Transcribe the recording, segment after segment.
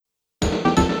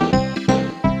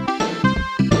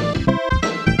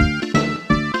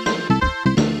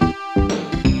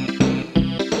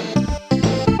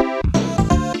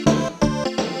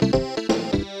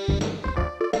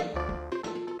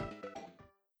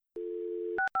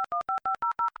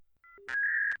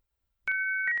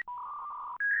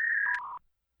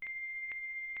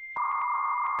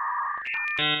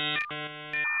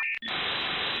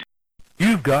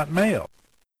You've got mail.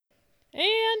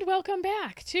 And welcome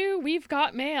back to We've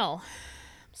Got Mail.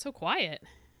 I'm so quiet.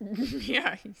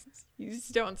 Yeah, you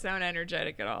just don't sound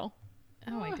energetic at all.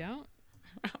 Oh, I don't?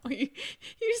 You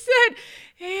said,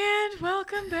 and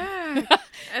welcome back.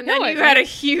 And No, then you had a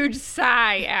huge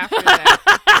sigh after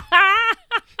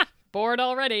that. Bored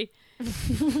already.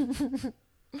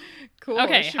 Cool.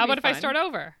 Okay, how about if I start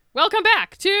over? Welcome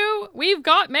back to We've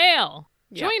Got Mail.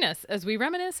 Yeah. Join us as we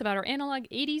reminisce about our analog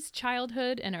 80s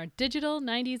childhood and our digital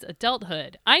 90s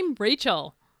adulthood. I'm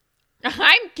Rachel.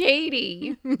 I'm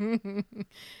Katie.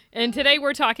 And today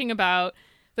we're talking about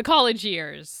the college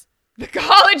years. The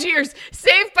college years.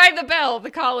 Saved by the Bell.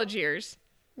 The college years.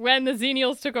 When the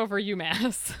Xenials took over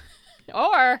UMass.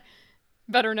 Or,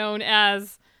 better known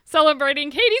as celebrating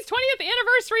Katie's 20th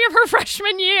anniversary of her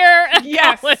freshman year at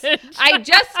college. I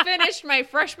just finished my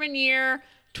freshman year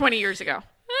 20 years ago.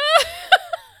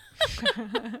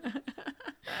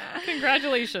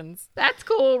 Congratulations. That's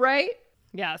cool, right?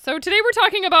 Yeah, so today we're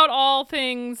talking about all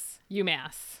things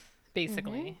UMass,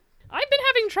 basically. Mm-hmm. I've been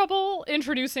having trouble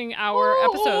introducing our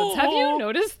episodes. Have you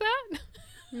noticed that?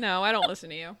 No, I don't listen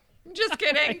to you. Just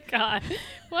kidding. God.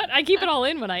 What? I keep it all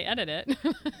in when I edit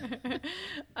it.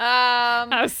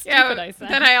 How stupid I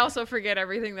sound. Then I also forget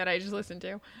everything that I just listened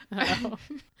to. Oh.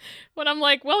 When I'm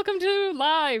like, welcome to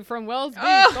live from Wells Beach.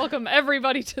 Oh. Welcome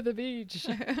everybody to the beach.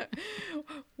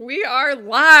 We are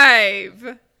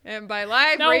live. And by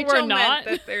live, No, Rachel we're not.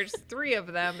 meant that there's 3 of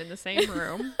them in the same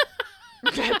room.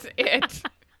 That's it.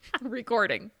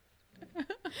 Recording.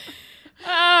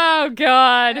 Oh,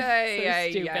 God. So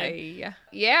stupid. Ay.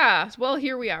 Yeah. Well,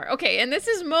 here we are. Okay. And this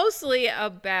is mostly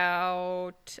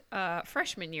about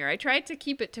freshman year. I tried to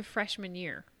keep it to freshman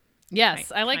year.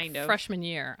 Yes, I like kind of. freshman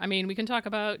year. I mean, we can talk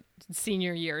about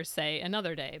senior year, say,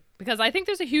 another day. Because I think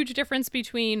there's a huge difference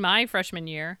between my freshman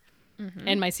year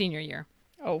and my senior year.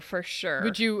 Oh, for sure.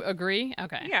 Would you agree?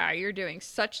 Okay. Yeah, you're doing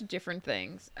such different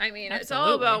things. I mean, it's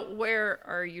all Absolutely. about where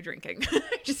are you drinking.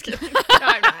 Just kidding. No,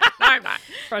 I'm not.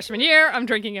 Freshman year, I'm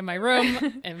drinking in my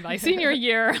room. And my senior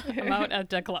year, I'm out at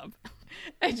the club.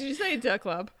 Did you say Duck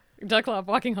Club? Duck Club,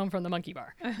 walking home from the monkey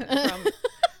bar.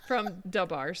 From Dub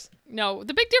Bars. No,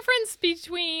 the big difference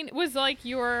between was like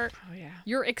you're Oh,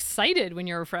 yeah. excited when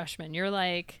you're a freshman. You're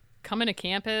like coming to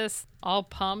campus all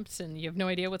pumped and you have no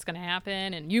idea what's going to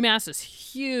happen. And UMass is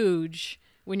huge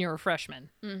when you're a freshman.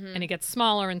 And it gets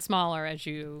smaller and smaller as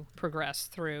you progress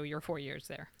through your 4 years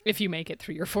there. If you make it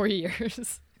through your 4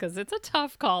 years. Because it's a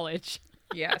tough college.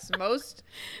 Yes,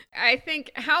 I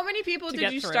think, how many people To did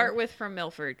get you through. start with from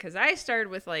Milford? Because I started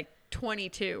with like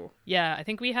 22. Yeah, I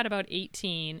think we had about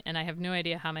 18. And I have no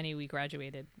idea how many we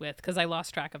graduated with because I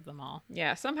lost track of them all.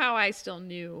 Yeah, somehow I still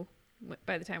knew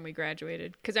by the time we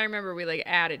graduated. Because I remember we like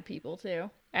added people too,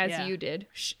 as Yeah. you did.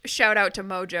 Shout out to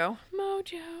Mojo.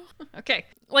 Mojo. Okay.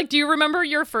 Like, do you remember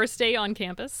your first day on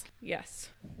campus? Yes.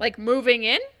 Like moving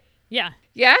in? Yeah.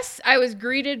 Yes, I was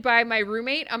greeted by my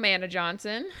roommate, Amanda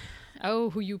Johnson.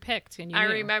 Oh, who you picked. And you I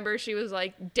knew. remember she was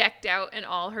like decked out in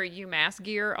all her UMass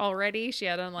gear already. She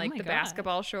had on like my the God.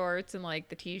 basketball shorts and like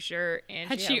the t-shirt. And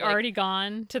Had she like- already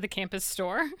gone to the campus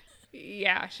store?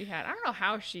 Yeah, she had. I don't know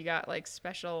how she got like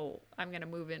special, I'm going to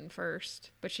move in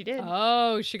first, but she did.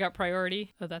 Oh, she got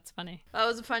priority. Oh, that's funny. That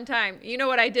was a fun time. You know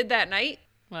what I did that night?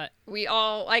 What? We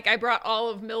all, like, I brought all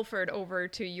of Milford over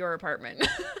to your apartment.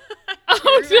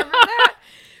 Oh, Remember that?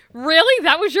 Really?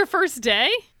 That was your first day?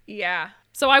 Yeah.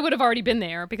 So I would have already been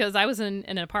there because I was in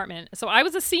an apartment. So I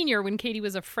was a senior when Katie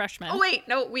was a freshman. Oh, wait.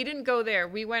 No, we didn't go there.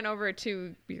 We went over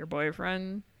to your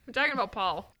boyfriend. We're talking about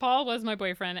Paul. Paul was my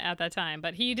boyfriend at that time,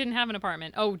 but he didn't have an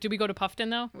apartment. Oh, did we go to Puffton,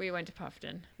 though? We went to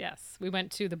Puffton. Yes. We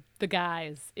went to the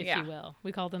guys, if Yeah. you will.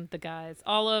 We called them the guys.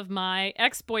 All of my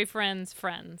ex-boyfriend's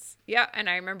friends. Yeah, and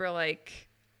I remember like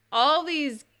all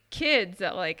these kids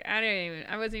that like I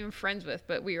wasn't even friends with,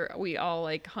 but we all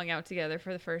like hung out together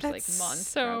for the first like month.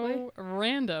 So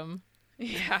random.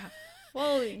 Yeah.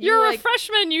 Well, You're like, a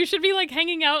freshman. You should be like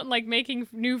hanging out and like making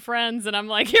new friends. And I'm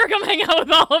like, here, come hang out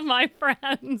with all of my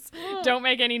friends. Don't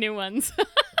make any new ones.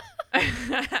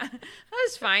 that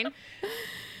was fine.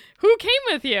 Who came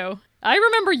with you? I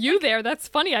remember you there. That's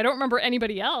funny. I don't remember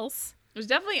anybody else. It was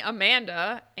definitely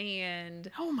Amanda and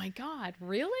Oh my God.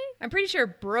 Really? I'm pretty sure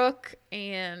Brooke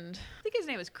and I think his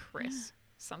name was Chris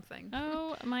something.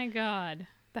 Oh my God.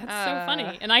 That's so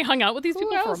funny. And I hung out with these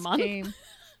people for a month. Came?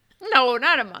 No,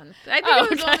 not a month. I think it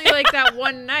was only like that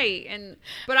one night,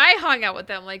 but I hung out with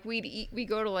them. Like we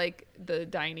go to like the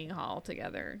dining hall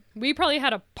together. We probably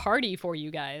had a party for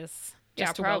you guys.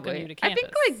 just to probably. welcome you to I campus.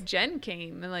 think like Jen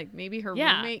came and like maybe her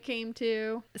Yeah. roommate came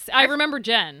too. I remember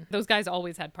Jen. Those guys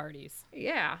always had parties.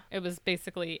 Yeah. It was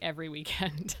basically every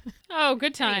weekend. Oh,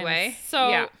 good times. Anyway, so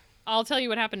yeah. I'll tell you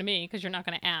what happened to me because you're not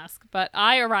going to ask. But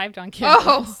I arrived on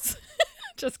campus.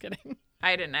 Just kidding.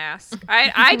 I didn't ask.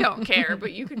 I don't care,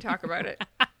 but you can talk about it.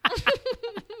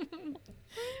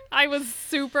 I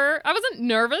wasn't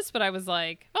nervous, but I was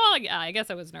like, well, yeah, I guess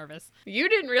I was nervous. You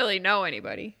didn't really know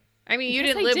anybody. I mean, you Yes,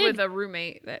 didn't I live did. with a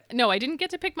roommate that. No, I didn't get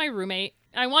to pick my roommate.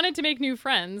 I wanted to make new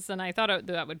friends, and I thought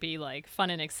that would be like fun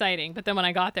and exciting. But then when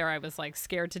I got there, I was like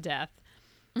scared to death.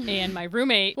 And my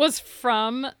roommate was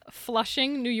from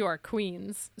Flushing, New York,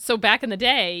 Queens. So back in the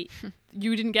day,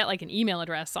 you didn't get like an email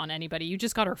address on anybody. You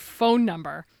just got her phone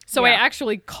number. So I Yeah.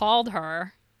 actually called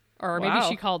her, or maybe Wow.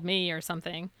 she called me or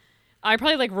something. I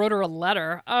probably like wrote her a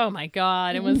letter. Oh my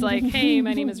God. It was like, hey,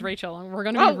 my name is Rachel, and we're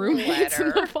going to be A roommates in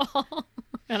the letter. fall.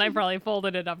 And I probably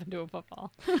folded it up into a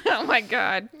football. Oh my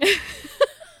God.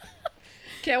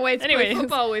 Can't wait to play Anyways.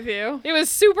 football with you. It was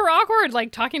super awkward,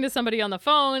 like talking to somebody on the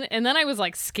phone. And then I was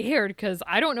like scared because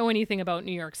I don't know anything about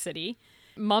New York City.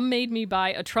 Mom made me buy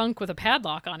a trunk with a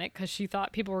padlock on it because she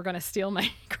thought people were going to steal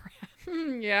my crap.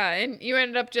 Yeah, and you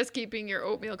ended up just keeping your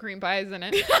oatmeal cream pies in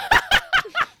it.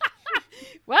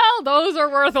 Well, those are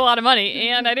worth a lot of money.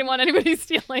 And I didn't want anybody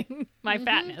stealing my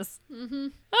fatness.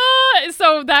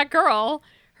 So that girl,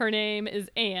 her name is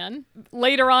Anne,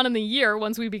 later on in the year,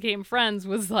 once we became friends,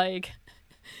 was like,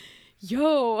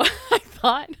 yo, I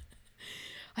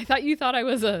thought you thought I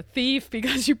was a thief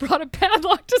because you brought a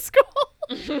padlock to school.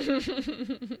 I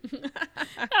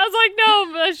was like,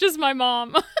 no, that's just my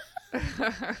mom.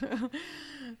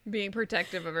 Being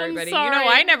protective of everybody. You sorry. know,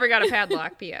 I never got a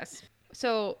padlock, P.S.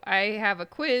 So I have a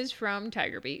quiz from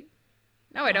Tiger Beat.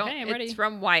 No, I don't. Okay, I'm It's ready.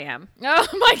 from YM. Oh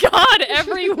my God,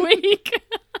 every week.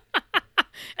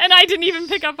 And I didn't even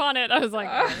pick up on it. I was like,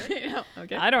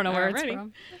 Okay. I don't know where I'm it's ready.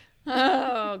 from.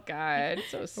 Oh, God.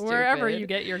 So stupid. Wherever you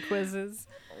get your quizzes.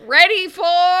 Ready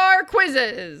for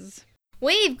quizzes.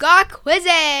 We've got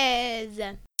quizzes!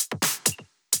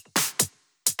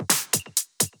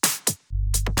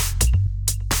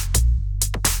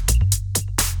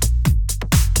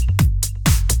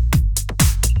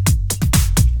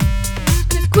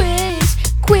 Quiz,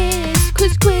 quiz,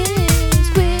 quiz, quiz,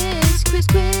 quiz, quiz,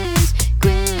 quiz,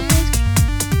 quiz.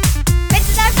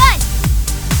 Quizzes are fun!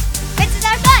 Quizzes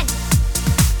are fun!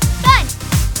 Fun!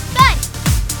 Fun!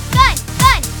 Fun!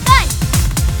 Fun! Fun!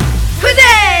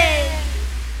 Quizzes!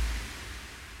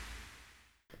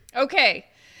 Okay.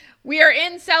 We are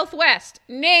in Southwest.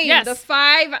 Name Yes. the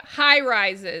 5 high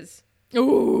rises.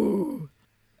 Ooh.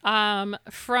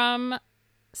 From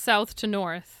south to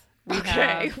north, we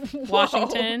Okay. have Whoa.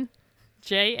 Washington,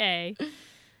 JA,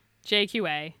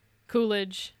 JQA,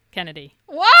 Coolidge, Kennedy.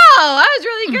 Wow, that was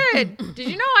really good. Did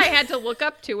you know I had to look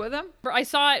up 2 of them? I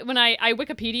saw it when I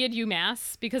Wikipedia'd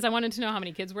UMass because I wanted to know how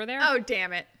many kids were there. Oh,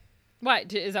 damn it.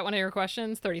 What? Is that one of your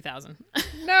questions? 30,000.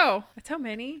 No. That's how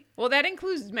many? Well, that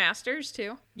includes masters,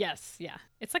 too. Yes, yeah.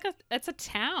 It's a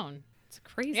town. It's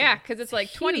crazy. Yeah, because it's like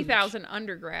huge. 20,000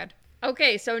 undergrad.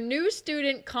 Okay, so new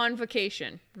student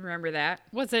convocation. Remember that?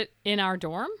 Was it in our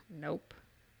dorm? Nope.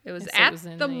 It was And so it at was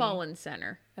in the the- Mullen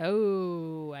Center.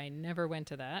 Oh, I never went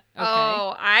to that. Okay.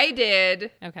 Oh, I did.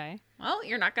 Okay. Well,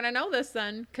 you're not going to know this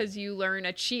then because you learn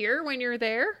a cheer when you're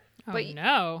there. Oh, But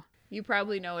no. you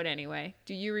probably know it anyway.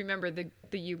 Do you remember the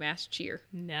UMass cheer?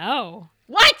 No.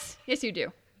 What? Yes, you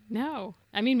do. No.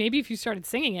 I mean, maybe if you started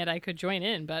singing it, I could join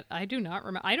in, but I do not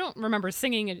remember. I don't remember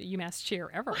singing at UMass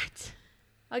cheer ever. What?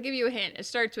 I'll give you a hint. It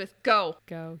starts with go.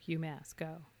 Go, UMass.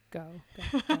 Go, go,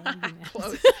 go, go, UMass.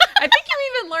 Close. I think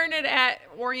you even learned it at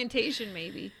orientation,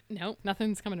 maybe. Nope,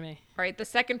 nothing's coming to me. All right, the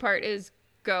second part is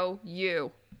go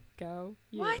you. Go,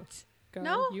 you. What? Go,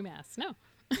 No. UMass. No.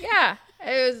 Yeah,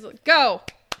 it was go.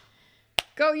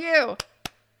 Go you.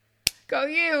 Go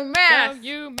you, mass. Go,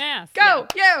 UMass. Go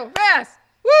you, mass.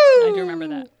 Woo! I do remember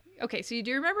that. Okay, so you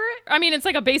do remember it? I mean, it's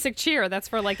like a basic cheer. That's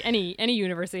for like any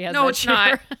university has No, that it's cheer.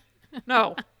 not.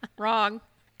 No, wrong.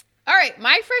 All right,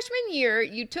 my freshman year,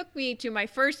 you took me to my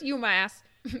first UMass.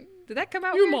 Did that come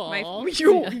out weird?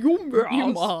 UMass.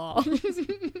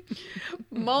 UMass.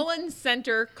 Mullen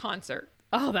Center concert.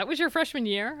 Oh, that was your freshman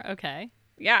year? Okay.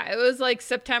 Yeah, it was like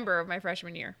September of my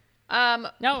freshman year.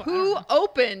 No, Who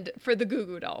opened for the Goo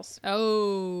Goo Dolls?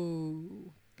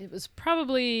 Oh, it was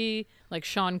probably like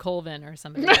Sean Colvin or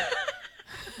somebody.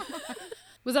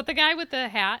 Was that the guy with the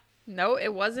hat? No,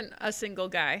 it wasn't a single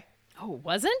guy. Oh, it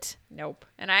wasn't? Nope.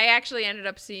 And I actually ended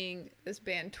up seeing this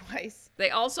band twice.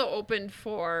 They also opened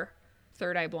for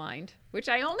Third Eye Blind, which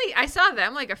I saw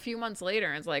them like a few months later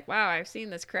and was like, wow, I've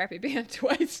seen this crappy band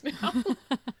twice now.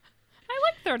 I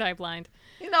Third Eye Blind.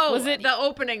 Was Was it- the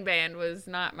opening band was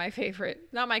not my favorite,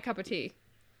 not my cup of tea.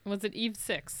 Was it Eve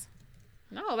 6?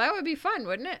 No, that would be fun,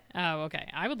 wouldn't it? Oh, okay.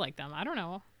 I would like them. I don't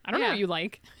know. I don't know Yeah. what you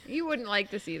like. You wouldn't like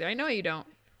this either. I know you don't.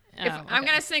 Oh, If, I'm okay.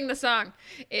 gonna sing the song.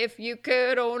 If you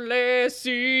could only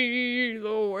see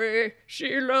the way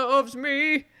she loves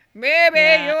me, maybe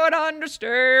Yeah. you'd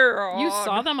understand. You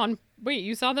saw them on. Wait,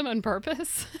 you saw them on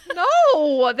purpose?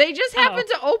 No, they just happened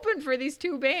to open for these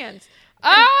two bands.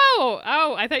 Oh,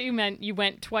 I thought you meant you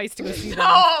went twice to go see them.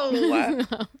 No.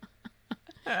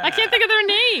 I can't think of their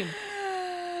name.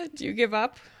 Do you give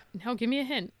up? No, give me a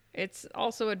hint. It's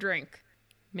also a drink.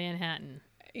 Manhattan.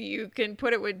 You can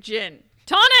put it with gin.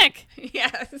 Tonic.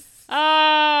 Yes.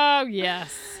 Oh,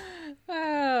 yes.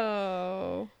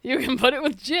 Oh. You can put it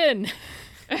with gin.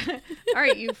 All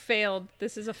right, you failed.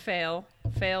 This is a fail.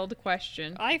 Failed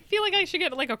question. I feel like I should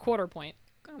get like a quarter point.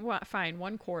 Fine,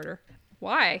 1/4.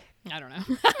 Why? I don't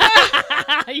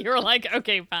know. You were like,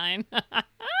 okay, fine.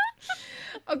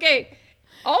 Okay.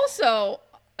 Also,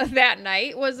 that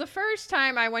night was the first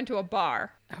time I went to a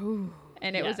bar, Oh,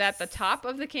 and it was at the top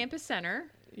of the campus center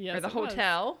Yes, or the it was.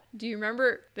 hotel. Do you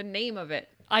remember the name of it?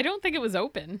 I don't think it was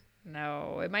open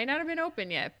No, it might not have been open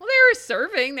yet. Well, they were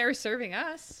serving. They were serving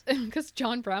us. because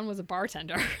John Brown was a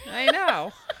bartender. I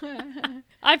know.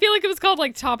 I feel like it was called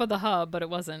like Top of the Hub, but it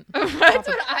wasn't. That's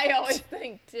what I always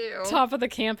think too. Top of the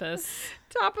campus.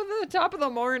 Top of the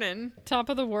morning. Top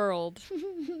of the world.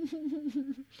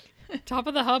 Top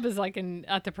of the Hub is like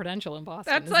at the Prudential in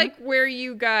Boston. That's isn't like where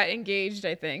you got engaged,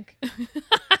 I think.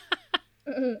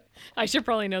 it? I should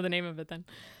probably know the name of it then.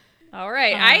 All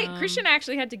right. Christian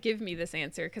actually had to give me this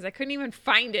answer because I couldn't even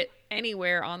find it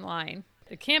anywhere online.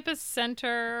 The campus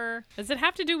center. Does it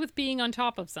have to do with being on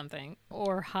top of something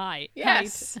or height?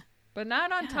 Yes. Height But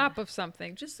not on top of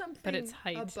something, just something But it's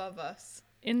height. above us.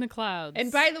 in the clouds.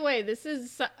 And by the way, this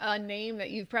is a name that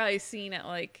you've probably seen at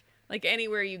like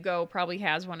anywhere you go probably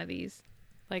has one of these.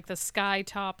 like the Sky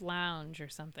Top Lounge or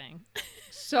something.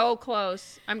 So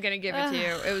close. I'm going to give it to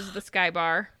you. It was the Sky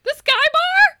Bar. The Sky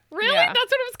Bar? Really? Yeah.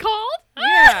 That's what it was called?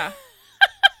 Yeah.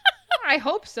 I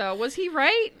hope so. Was he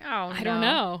right? Oh, no. I don't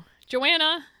know.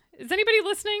 Joanna, is anybody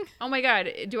listening? Oh my God.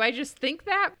 Do I just think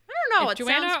that? I don't know. If It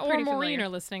Joanna sounds or pretty Maureen familiar. are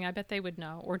listening, I bet they would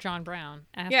know. Or John Brown.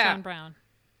 Ask Yeah. John Brown.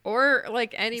 Or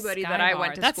like anybody Sky that I Bar.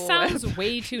 went to That school sounds with.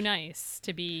 way too nice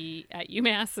to be at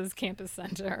UMass's campus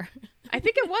center. I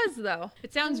think it was though.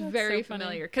 It sounds Oh, that's very so funny.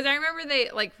 familiar because I remember they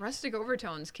like Rustic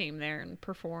Overtones came there and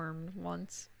performed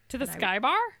once. To the And I- Sky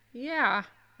Bar? Yeah,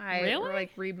 I Really?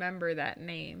 like remember that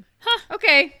name. Huh.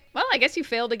 Okay, well I guess you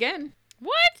failed again.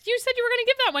 What? You said you were going to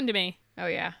give that one to me. Oh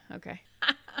yeah, okay.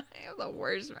 I have the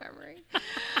worst memory.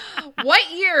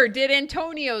 What year did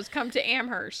Antonio's come to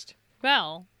Amherst?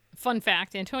 Well, fun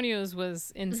fact, Antonio's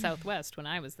was in Southwest when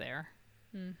I was there.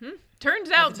 Turns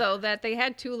out though that they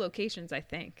had two locations, I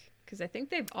think, because I think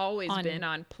they've always On- been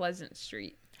on Pleasant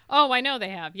Street. Oh, I know they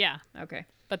have, yeah. Okay.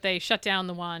 But they shut down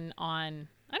the one on...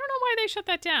 I don't know why they shut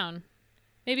that down.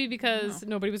 Maybe because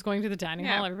nobody was going to the dining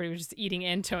Yeah. hall. Everybody was just eating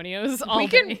Antonio's all We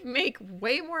day. can make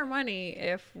way more money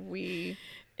if we,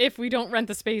 If we don't rent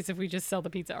the space, if we just sell the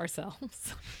pizza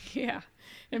ourselves. yeah.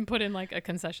 And put in like a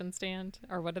concession stand,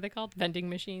 or what are they called? Vending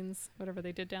machines, whatever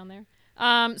they did down there.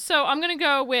 So I'm going to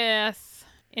go with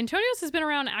Antonio's has been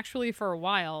around actually for a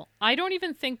while. I don't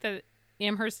even think that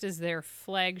Amherst is their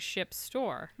flagship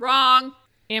store. Wrong.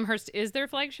 Amherst is their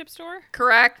flagship store?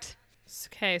 Correct.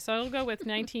 Okay, so I'll go with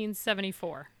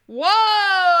 1974.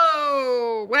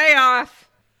 Whoa! Way off.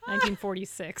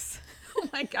 1946. Oh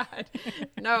my God.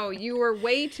 No, you were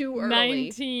way too early.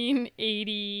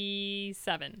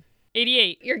 1987.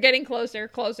 88. You're getting closer,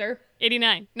 closer.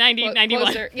 89. 90. 91.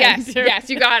 Closer. Yes, 92. yes,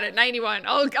 you got it. 91.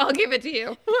 I'll give it to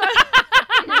you.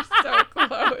 You're so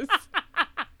close.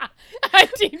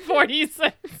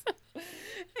 1946.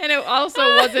 And it also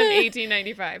wasn't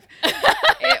 1895.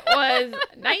 It was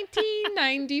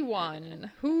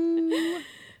 1991.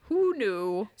 Who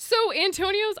knew? So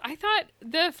Antonio's, I thought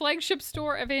the flagship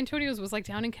store of Antonio's was like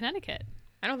down in Connecticut.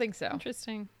 I don't think so.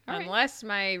 Interesting. All right. Unless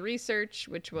my research,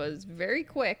 which was very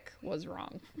quick, was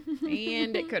wrong.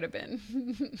 And it could have been.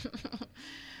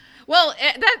 Well,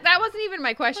 that wasn't even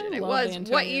my question. I It love was,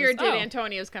 what year Antonio's. did Oh.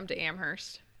 Antonio's come to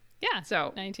Amherst? Yeah.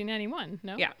 So- 1991.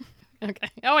 No? Yeah. Okay.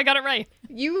 Oh, I got it right.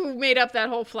 You made up that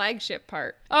whole flagship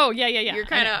part. Oh, yeah. You're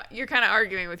I know. kind of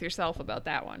arguing with yourself about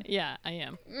that one. Yeah, I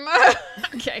am.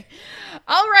 Okay.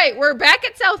 All right, we're back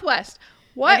at Southwest.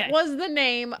 What Okay. was the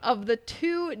name of the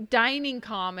two dining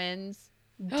commons,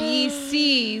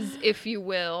 DCs, if you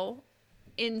will,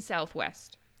 in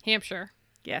Southwest? Hampshire,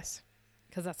 Yes.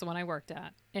 because that's the one I worked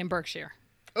at, and Berkshire.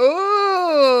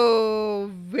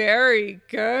 Oh, very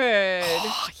good.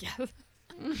 Oh, yes.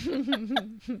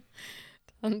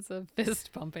 Tons of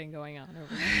fist pumping going on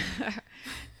over there.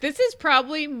 This is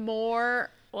probably more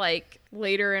like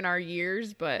later in our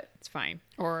years, but it's fine.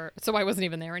 Or so I wasn't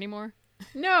even there anymore.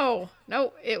 No,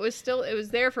 it was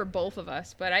there for both of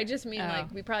us, but I just mean Oh.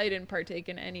 like we probably didn't partake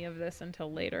in any of this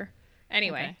until later.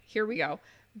 Anyway, Okay. Here we go.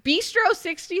 Bistro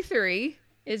 63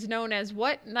 is known as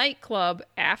what nightclub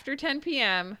after 10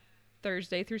 p.m.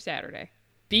 Thursday through Saturday?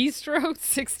 Bistro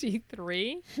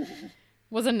 63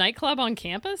 was a nightclub on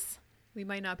campus? We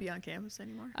might not be on campus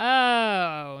anymore.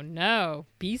 Oh, no.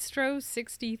 Bistro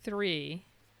 63.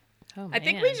 Oh, I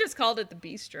think we just called it the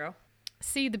Bistro.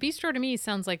 See, the bistro to me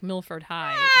sounds like Milford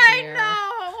High.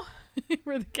 know.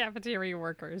 Where the cafeteria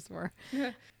workers were.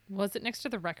 Was it next to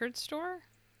the record store?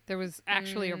 There was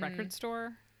actually a record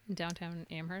store in downtown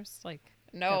Amherst. Like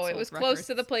No, that it was sold close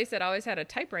to records. the place that always had a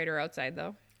typewriter outside,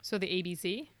 though. So the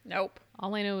ABC? Nope.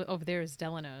 All I know over there is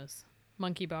Delano's,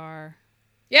 Monkey Bar,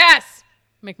 Yes.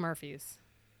 McMurphy's.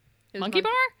 It was Monkey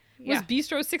Bar? Yeah. Was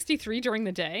Bistro 63 during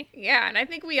the day? Yeah, and I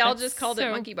think we all That's just called it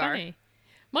so Monkey Bar. funny.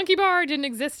 Monkey Bar didn't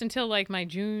exist until like my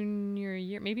junior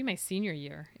year, maybe my senior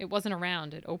year. It wasn't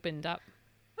around. It opened up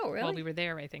Oh, really? while we were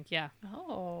there, I think. Yeah.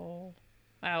 Oh.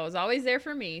 Well, it was always there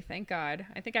for me, thank God.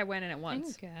 I think I went in it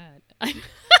once. Thank God.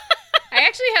 I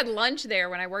actually had lunch there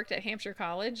when I worked at Hampshire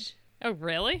College. Oh,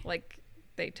 really? Like,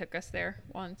 they took us there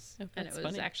once, Oh, and it that's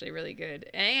was funny. actually really good.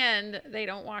 And they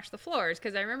don't wash the floors,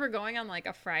 because I remember going on, like,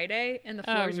 a Friday, and the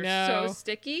Oh, floors are no. so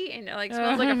sticky, and it, like,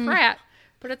 smells like a frat.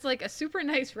 But it's, like, a super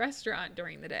nice restaurant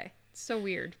during the day. It's so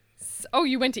weird. Oh,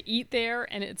 you went to eat there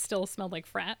and it still smelled like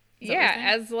frat? Is that what Yeah, you're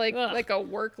saying? as, like, Ugh. like a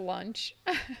work lunch.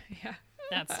 Yeah.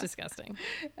 That's disgusting.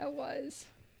 It was.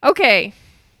 Okay.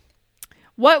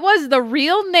 What was the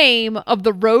real name of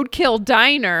the Roadkill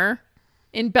Diner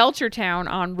in Belchertown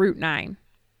on Route 9?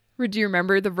 Do you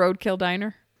remember the Roadkill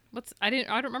Diner? I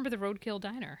don't remember the Roadkill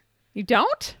Diner. You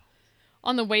don't?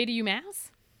 On the way to UMass?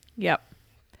 Yep.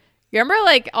 You remember,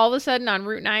 like, all of a sudden on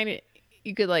Route 9,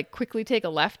 you could, like, quickly take a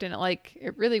left, and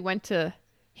it really went to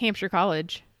Hampshire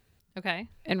College. Okay.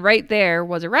 And right there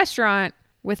was a restaurant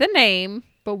with a name,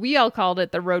 but we all called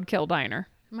it the Roadkill Diner.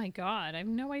 Oh my God, I have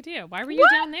no idea. Why were you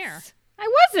down there?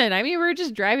 I wasn't. I mean, we were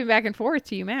just driving back and forth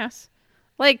to UMass.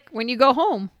 Like, when you go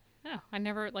home. Oh, I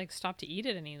never like stopped to eat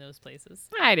at any of those places.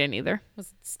 I didn't either. Was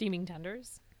it Steaming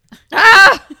Tenders?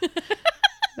 Ah!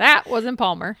 That was in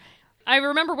Palmer. I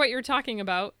remember what you're talking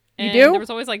about. You And do? There was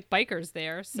always like bikers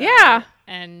there. So, Yeah.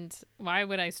 And why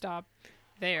would I stop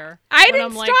there? I when didn't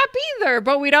I'm like, stop either,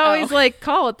 but we'd always Oh. like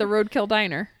call it the Roadkill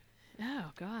Diner.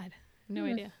 Oh God, no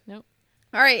idea. Nope.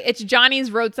 All right, it's Johnny's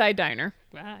Roadside Diner,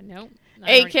 Ah, nope.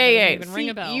 aka. Even ring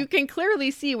a bell. You can clearly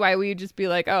see why we would just be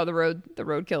like, "Oh, the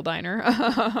Roadkill Diner,"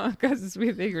 because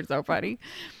we think you're so funny.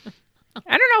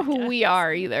 I don't know who we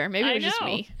are either. Maybe I it was just know.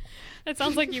 me. That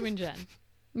sounds like you and Jen.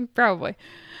 Probably.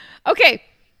 Okay.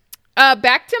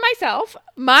 Back to myself.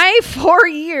 My 4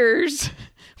 years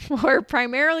were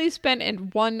primarily spent in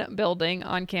one building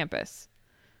on campus,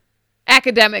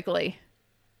 academically.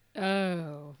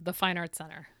 Oh, the Fine Arts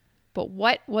Center, But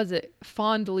what was it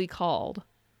fondly called?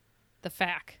 the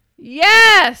FAC.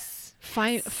 Yes!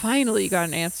 Finally you got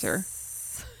an answer.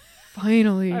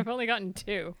 Finally. I've only gotten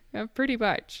 2. Yeah, pretty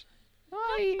much.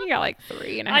 Well, you got like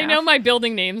 3.5. I know my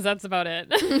building names. That's about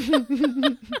it.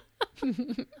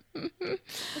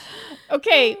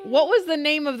 Okay, what was the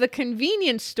name of the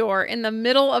convenience store in the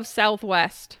middle of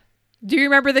Southwest? Do you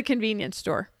remember the convenience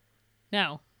store?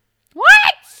 No.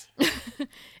 What?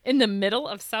 In the middle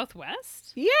of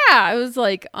Southwest? Yeah, it was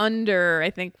like under, I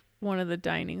think, one of the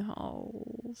dining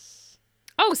halls.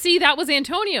 Oh, see, that was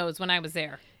Antonio's when I was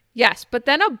there. Yes, but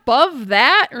then above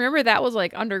that, remember that was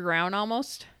like underground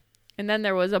almost? And then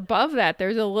there was above that,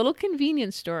 there's a little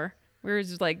convenience store where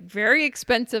it's like very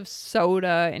expensive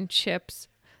soda and chips.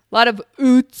 A lot of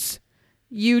Utz,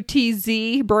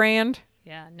 UTZ brand.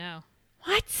 Yeah, no.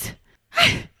 What?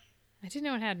 I didn't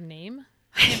know it had a name.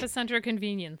 Campus Center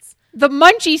Convenience. The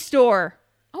Munchie store.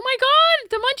 Oh my God,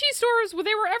 the Munchie stores,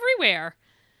 they were everywhere.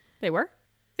 They were?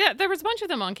 Yeah, there was a bunch of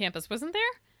them on campus, wasn't there?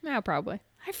 Yeah, probably.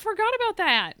 I forgot about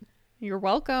that. You're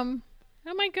welcome.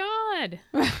 Oh my God.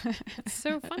 It's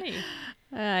so funny.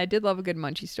 I did love a good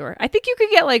Munchie store. I think you could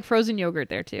get like frozen yogurt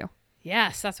there too.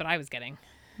 Yes, that's what I was getting.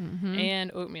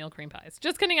 And oatmeal cream pies.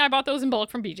 Just kidding, I bought those in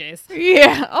bulk from BJ's.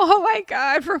 Yeah. Oh my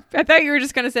God. I thought you were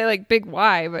just going to say like Big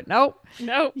Y, but nope.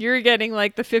 No, You're getting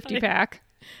like the 50 pack.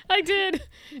 I did.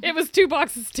 It was 2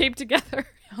 boxes taped together.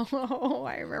 Oh,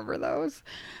 I remember those.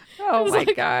 Oh was my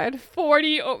like God.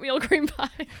 40 oatmeal cream pies.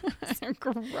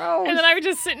 Gross. And then I would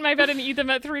just sit in my bed and eat them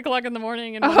at 3 o'clock in the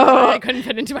morning, and I couldn't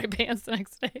fit into my pants the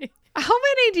next day. How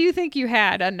many do you think you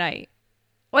had a night?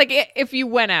 Like if you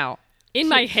went out. In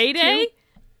my heyday,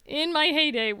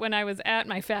 when I was at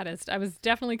my fattest, I was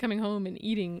definitely coming home and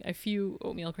eating a few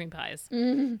oatmeal cream pies.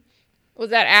 Was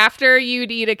that after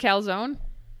you'd eat a calzone?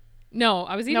 No,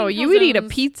 I was eating. No, you would eat a calzones.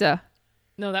 pizza.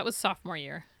 No, that was sophomore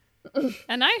year.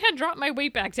 And I had dropped my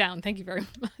weight back down. Thank you very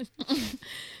much.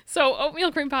 So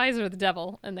oatmeal cream pies are the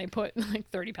devil, and they put like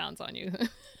 30 pounds on you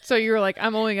So you were like,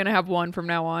 I'm only going to have one from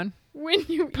now on. when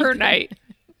you eat Per them. night.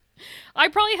 I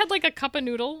probably had like a cup of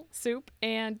noodle soup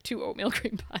and 2 oatmeal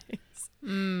cream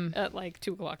pies at like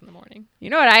 2 o'clock in the morning. You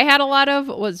know what I had a lot of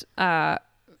was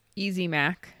Easy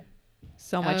Mac.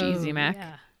 So much Easy Mac.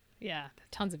 Yeah,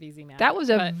 tons of Easy Mac. That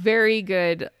was a But very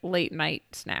good late night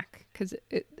snack because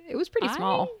it was pretty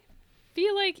small. I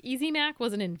feel like Easy Mac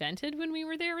wasn't invented when we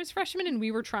were there as freshmen, and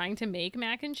we were trying to make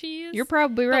mac and cheese. You're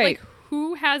probably But, right. like,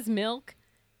 who has milk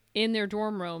in their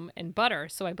dorm room and butter?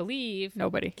 So I believe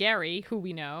Nobody. Gary, who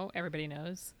we know, everybody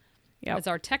knows, Yep. is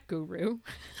our tech guru.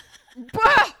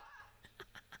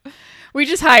 We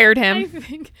just hired him.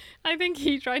 I think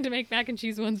he tried to make mac and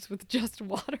cheese once with just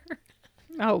water.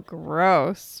 Oh,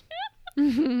 gross.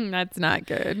 That's not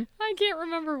good. I can't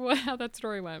remember how that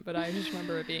story went, but I just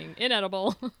remember it being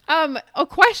inedible. A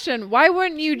question. Why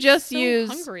wouldn't you just so use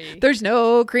hungry. There's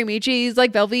no creamy cheese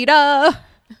like Velveeta.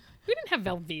 We didn't have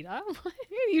Velveeta.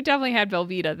 You definitely had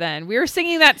Velveeta then. We were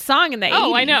singing that song in the 80s.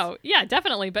 Oh, I know. Yeah,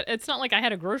 definitely. But it's not like I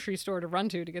had a grocery store to run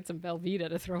to get some Velveeta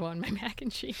to throw on my mac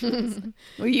and cheese.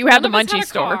 Well, you had the None of us Munchie had a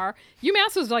store. car.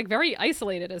 UMass was like very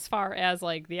isolated as far as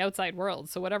like the outside world.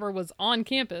 So whatever was on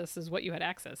campus is what you had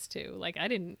access to. Like I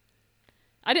didn't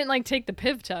like take the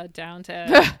PIVTA down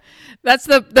to That's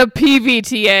the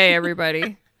PVTA,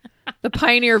 everybody. The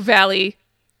Pioneer Valley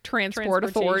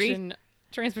Transportation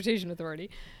Authority.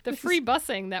 The free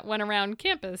busing that went around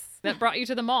campus that brought you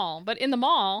to the mall. But in the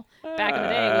mall, back in the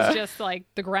day, was just like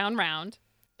the ground round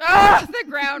The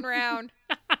ground round.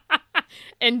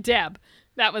 and Deb.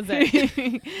 That was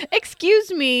it.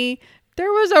 Excuse me. There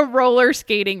was a roller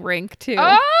skating rink too.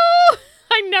 Oh,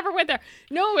 I never went there.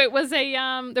 No, it was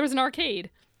there was an arcade.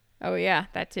 Oh, yeah,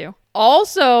 that too.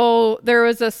 Also, there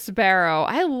was a Sparrow.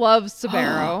 I love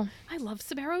Sparrow. I love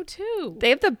Sbarro too. They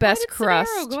have the best Why did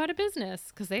crust. Sbarro go out of business?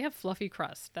 Because they have fluffy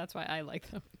crust. That's why I like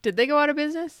them. Did they go out of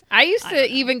business? I used I to don't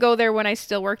know. even go there when I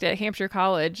still worked at Hampshire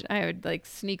College. I would like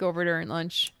sneak over during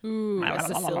lunch. Ooh, a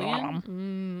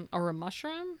Sicilian? Or a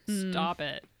mushroom? Stop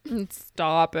it.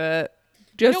 Stop it.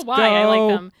 You Just know why I go.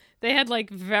 like them? They had like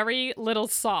very little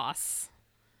sauce.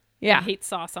 I Yeah. hate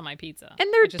sauce on my pizza. And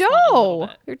I their just want a little dough.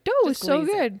 bit. Their dough is Just so glaze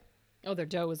it. good. Oh, their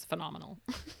dough is phenomenal.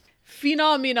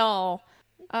 Phenomenal.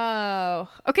 Oh.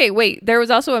 Okay, wait. There was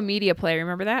also a media play.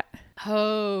 Remember that?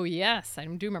 Oh, yes. I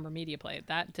do remember Media Play.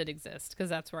 That did exist because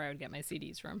that's where I would get my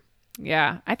CDs from.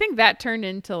 Yeah. I think that turned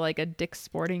into like a Dick's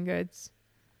Sporting Goods.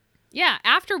 Yeah,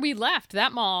 after we left,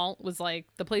 that mall was like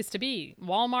the place to be.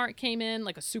 Walmart came in,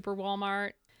 like a super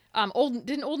Walmart.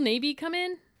 Didn't Old Navy come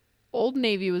in? Old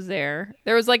Navy was there.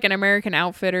 There was like an American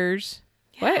Outfitters.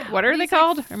 Yeah, What are all they these, like,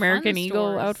 called? fun American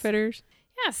Eagle stores. Outfitters.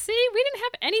 Yeah, see, we didn't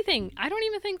have anything. I don't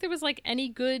even think there was like any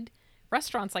good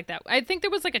restaurants like that. I think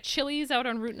there was like a Chili's out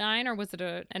on Route 9, or was it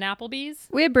an Applebee's?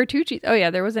 We had Bertucci's. Oh, yeah,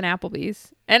 there was an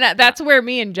Applebee's. And that's where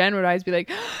me and Jen would always be like,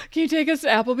 can you take us to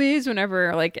Applebee's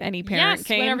whenever like any parent Yes,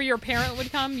 came? whenever your parent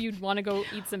would come, you'd want to go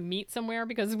eat some meat somewhere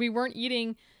because we weren't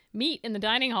eating meat in the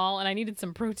dining hall and I needed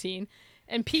some protein.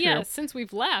 And P.S., True. since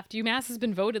we've left, UMass has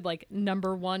been voted like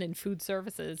 #1 in food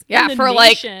services. Yeah, in the for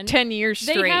nation. like 10 years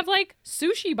straight. They have like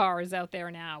sushi bars out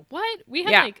there now. What? We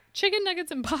had Yeah. like chicken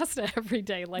nuggets and pasta every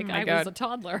day like my I was God. a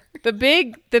toddler. The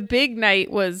big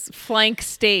night was flank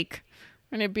steak.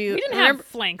 And it'd be We didn't have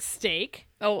flank steak.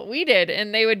 Oh, we did.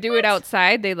 And they would do it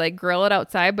outside. They'd like grill it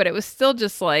outside, but it was still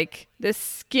just like this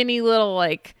skinny little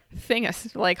like thing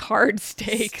of like hard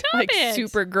steak. Stop like it.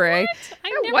 super gray. I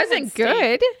It never wasn't had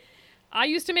steak. good. I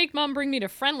used to make Mom bring me to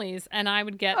Friendly's, and I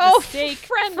would get Oh, the steak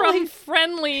from Friendly's.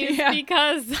 Friendly's Yeah.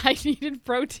 because I needed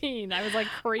protein. I was like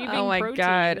craving Oh my protein.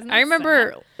 God. Isn't I that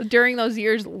remember sad? during those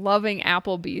years loving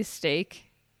Applebee's steak.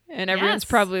 And everyone's Yes.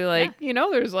 probably like,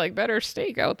 there's like better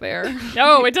steak out there.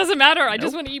 No, it doesn't matter. I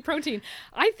just want to eat protein.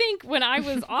 I think when I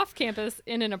was off campus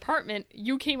in an apartment,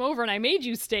 you came over and I made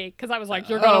you steak because I was like,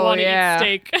 you're going to Oh, want to yeah.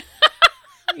 eat steak.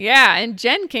 Yeah, and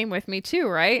Jen came with me too,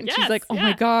 right? And she's Yes, like, "Oh yeah.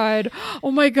 my god,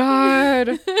 oh my god,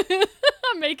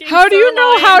 I'm making how do you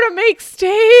know sirloin. how to make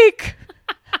steak?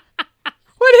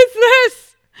 What is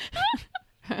this?"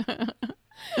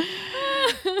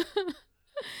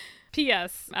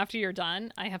 P.S. After you're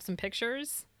done, I have some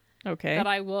pictures Okay. that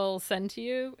I will send to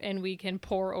you, and we can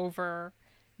pour over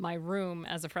my room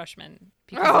as a freshman.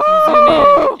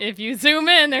 Because if you zoom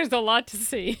in, there's a lot to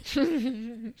see.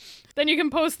 Then you can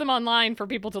post them online for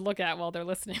people to look at while they're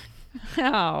listening.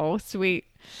 Oh, sweet.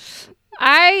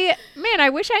 I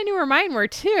wish I knew where mine were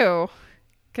too.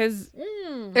 Because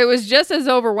it was just as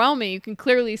overwhelming. You can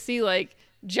clearly see like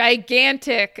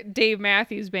gigantic Dave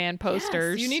Matthews Band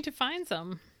posters. Yes, you need to find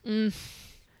some. All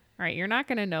right, you're not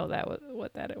going to know that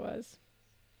what that it was.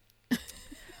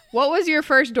 What was your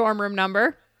first dorm room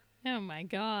number? Oh my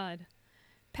God.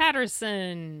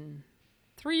 Patterson.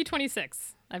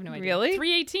 326. I have no idea. Really?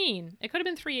 318. It could have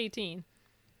been 318.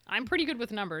 I'm pretty good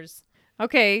with numbers.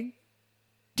 Okay.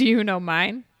 Do you know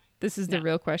mine? This is the No.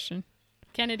 real question.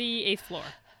 Kennedy, 8th floor.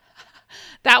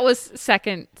 That was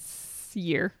second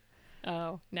year.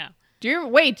 Oh, no. Do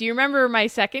you remember my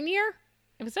second year?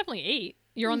 It was definitely 8.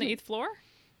 You're on the 8th floor?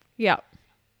 Yeah.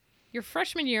 Your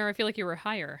freshman year, I feel like you were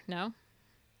higher. No?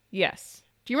 Yes.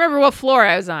 Do you remember what floor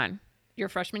I was on? Your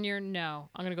freshman year? No.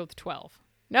 I'm going to go with 12.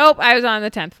 Nope, I was on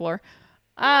the 10th floor.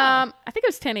 I think it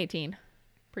was 1018.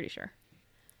 Pretty sure.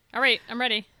 All right. I'm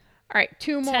ready. All right,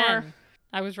 2 more. 10.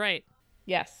 I was right.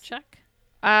 Yes. Check.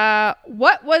 I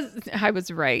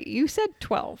was right. You said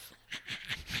 12.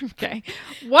 Okay.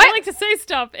 I What? like to say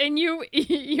stuff, and you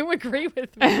agree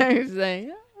with me. I was like,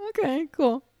 okay,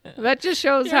 cool. That just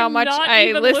shows You're how much not I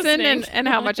even listen listening. and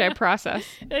how much I process.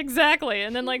 Exactly.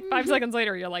 And then like 5 seconds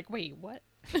later, you're like, wait, what?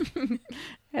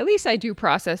 At least I do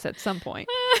process at some point.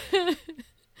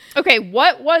 Okay,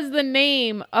 what was the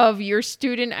name of your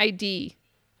student ID?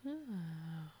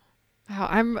 Wow,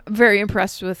 I'm very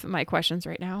impressed with my questions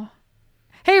right now.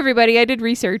 Hey, everybody, I did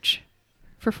research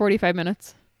for 45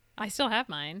 minutes. I still have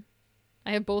mine.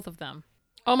 I have both of them.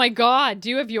 Oh my God. Do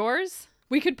you have yours?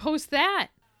 We could post that.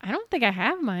 I don't think I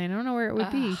have mine. I don't know where it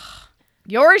would be.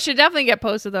 Yours should definitely get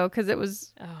posted, though, because it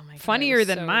was Oh my God. funnier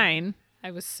than mine.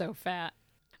 I was so fat.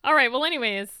 All right. Well,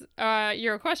 anyways,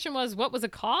 your question was, what was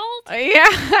it called?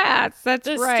 Yeah, that's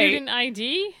The right. student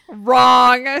ID?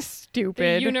 Wrong. The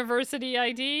Stupid. university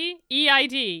ID?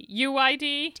 EID?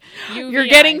 UID? You're UVI?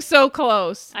 getting so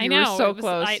close. I You know. were so it was-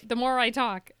 close. the more I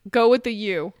talk. Go with the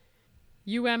U.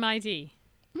 UMID.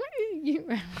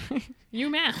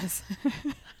 UMass.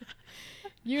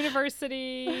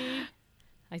 University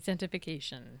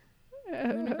identification.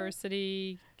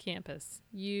 University campus.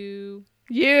 You.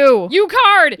 U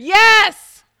card.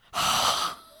 Yes.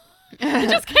 It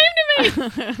just came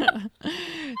to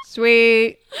me.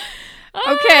 Sweet.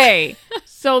 Okay.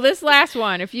 So this last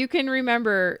one, if you can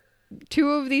remember 2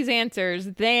 of these answers,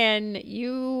 then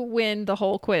you win the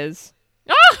whole quiz.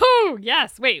 Oh,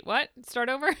 yes. Wait, what? Start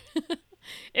over?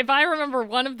 If I remember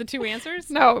one of the 2 answers?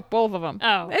 No, both of them.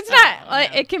 Oh. It's not.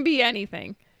 no. It can be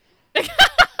anything. I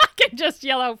can just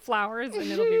yell out flowers and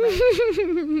it'll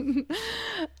be right.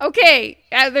 Okay.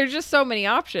 There's just so many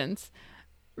options.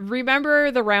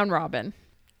 Remember the round robin.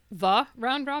 The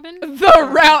round robin? The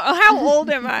round. How old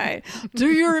am I? Do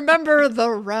you remember the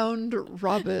round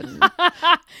robin?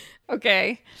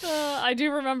 Okay. I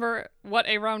do remember what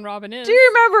a round robin is. Do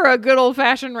you remember a good old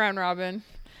fashioned round robin?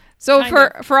 So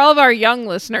Kind for all of our young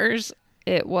listeners,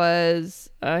 it was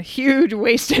a huge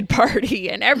wasted party,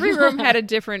 and every room had a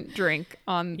different drink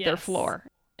on their Yes. floor.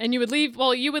 And you would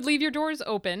leave your doors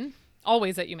open,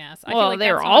 always at UMass. I feel Well, like they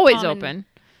that's were not a always common- open.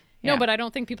 No, Yeah. but I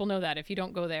don't think people know that if you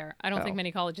don't go there. I don't think Oh.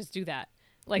 many colleges do that.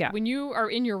 Like Yeah. when you are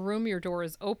in your room, your door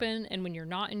is open, and when you're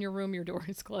not in your room, your door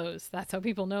is closed. That's how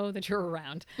people know that you're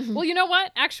around. Mm-hmm. Well, you know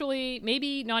what? Actually,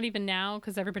 maybe not even now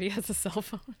because everybody has a cell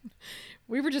phone.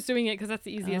 We were just doing it because that's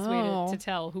the easiest way Oh. to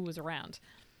tell who was around.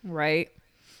 Right.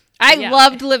 I Yeah.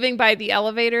 loved living by the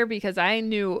elevator because I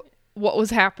knew what was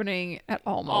happening at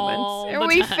all moments. All and the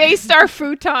we time. faced our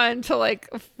futon to like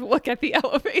look at the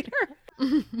elevator.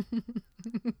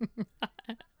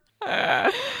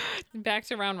 Back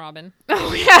to round robin.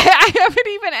 Oh yeah, I haven't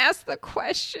even asked the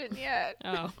question yet.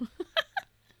 Oh,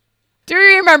 Do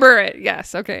you remember it?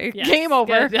 Yes. Okay. yes. Game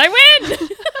over. Good. I win.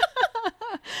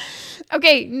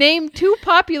 Okay, name 2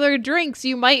 popular drinks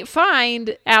you might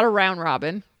find at a round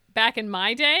robin. Back in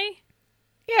my day,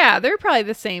 Yeah, they're probably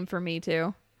the same for me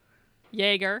too.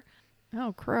 Jaeger.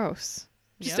 Oh, gross.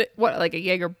 Just Yep. what, like a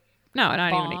Jaeger? No,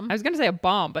 not even. Bomb. I was gonna say a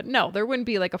bomb, but no, there wouldn't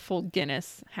be like a full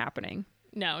Guinness happening.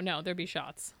 No, there'd be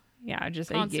shots. Yeah,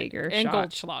 just Constant- a Jaeger and shot.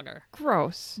 Goldschlager.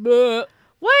 Gross.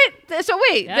 What? So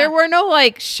wait, Yeah. there were no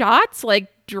like shots, like It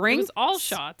drinks. was all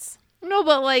shots. No,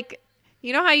 but like,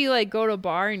 you know how you like go to a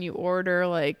bar and you order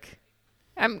like,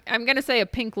 I'm gonna say a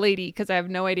pink lady because I have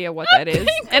no idea what that is,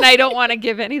 and I don't want to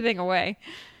give anything away.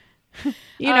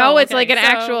 You know, Oh, it's okay, like an so-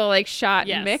 actual like shot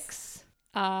yes. mix.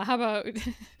 How about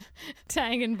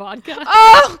Tang and vodka?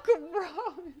 Oh,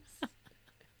 gross.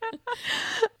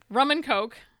 Rum and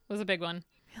Coke was a big one.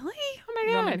 Really? Oh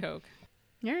my Rum and god. Coke.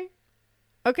 All right.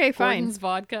 Okay, fine.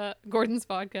 Gordon's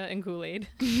vodka and Kool-Aid.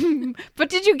 But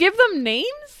did you give them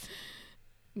names?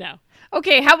 No.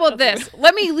 Okay, how about That's this?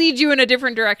 Let me lead you in a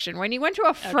different direction. When you went to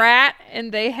a frat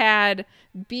and they had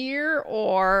beer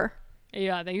or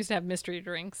Yeah, they used to have mystery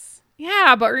drinks.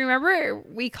 yeah, but remember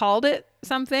we called it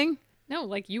something? No,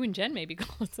 like you and Jen maybe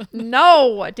call it something.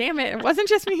 No, damn it. It wasn't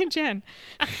just me and Jen.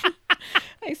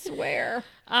 I swear.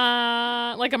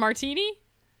 Like a martini?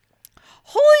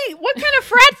 Holy, what kind of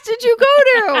frats did you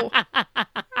go to?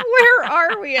 Where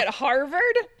are we at Harvard?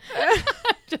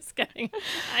 Just kidding.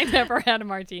 I never had a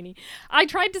martini. I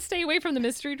tried to stay away from the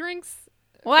mystery drinks.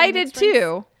 Well, I from did mixed drinks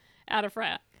too. At a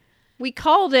frat. We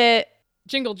called it.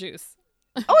 Jingle juice.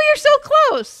 Oh, you're so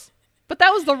close. But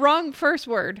that was the wrong first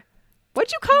word.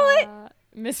 What'd you call it?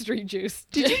 Mystery juice.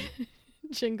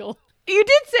 Jingle. You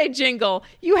did say jingle.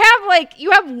 You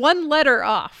have one letter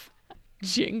off.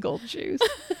 Jingle juice.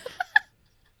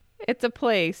 It's a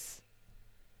place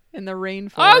in the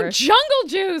rainforest. Oh, jungle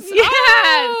juice. Yes.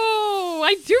 Oh,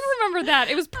 I do remember that.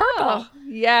 It was purple. Oh,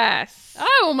 yes.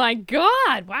 Oh my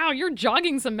God. Wow, you're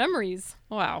jogging some memories.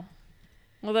 Wow.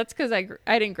 Well, that's because I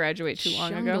didn't graduate too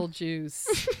long Jungle ago. juice.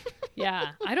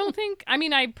 Yeah.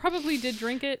 I probably did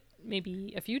drink it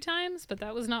maybe a few times, but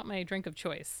that was not my drink of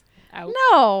choice. Out.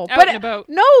 No, Out but and about.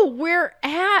 no, we're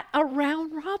at a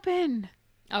round robin.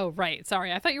 Oh, right.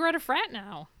 Sorry. I thought you were at a frat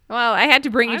now. Well, I had to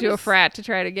bring you I to a was- frat to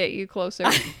try to get you closer.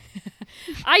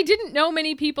 I didn't know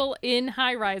many people in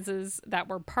high rises that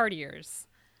were partiers.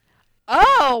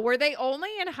 Oh, were they only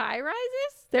in high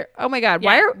rises? They're, oh my God,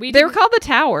 why Yeah, are we they were didn't- called the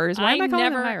towers? Why am I I calling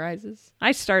never- them high rises?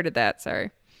 I started that.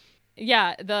 Sorry.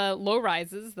 Yeah, the low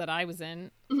rises that I was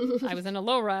in, I was in a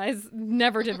low rise,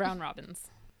 never did round robins.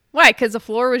 Why? Because the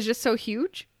floor was just so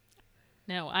huge.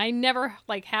 No, I never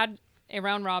had a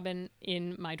round robin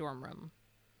in my dorm room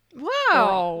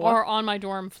Wow. or on my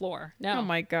dorm floor. No. oh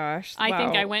my gosh. I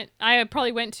think Wow. I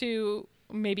probably went to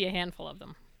maybe a handful of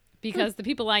them because the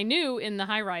people I knew in the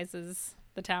high rises,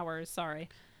 the towers, sorry,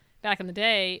 back in the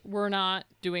day were not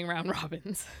doing round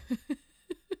robins.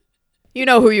 You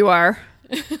know who you are,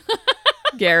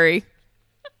 Gary.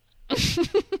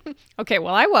 Okay,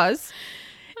 well, I was.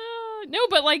 No,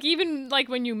 but even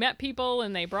when you met people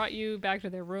and they brought you back to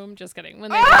their room, just kidding.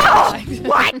 When they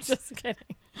what? I'm just kidding.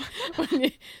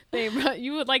 When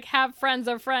you would have friends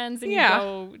of friends and Yeah. you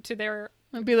go to their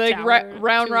I'd be like Tower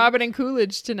round to- robin and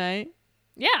Coolidge tonight.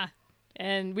 yeah,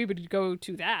 and we would go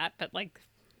to that, but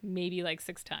maybe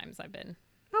 6 times I've been.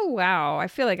 Oh wow! I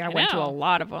feel like I went to a know.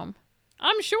 lot of them.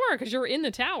 I'm sure because you're in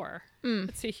the tower.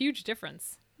 It's a huge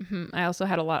difference. I also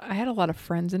had I had a lot of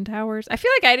friends in towers. I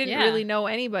feel like I didn't Yeah. really know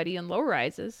anybody in low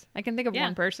rises. I can think of Yeah.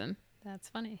 one person, That's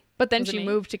funny. but then Was it she me?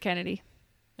 moved to Kennedy.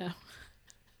 Oh.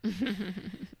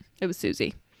 It was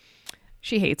Susie.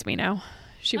 She hates me now.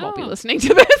 She won't be Oh. listening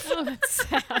to this. Oh, that's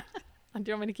sad. Do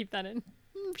you want me to keep that in?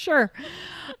 Sure.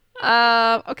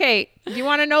 Okay. Do you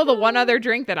want to know the one other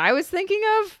drink that I was thinking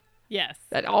of Yes.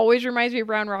 that always reminds me of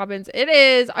round robins? It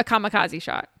is a kamikaze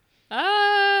shot.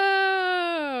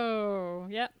 Oh,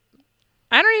 yep.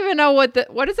 I don't even know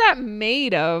what is that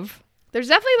made of. There's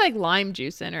definitely lime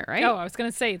juice in it, right? Oh, I was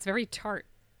gonna say it's very tart.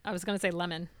 I was gonna say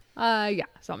lemon. Yeah,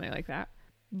 something like that.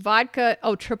 Vodka,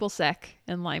 triple sec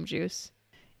and lime juice.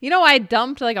 You know, I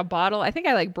dumped a bottle. I think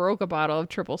I broke a bottle of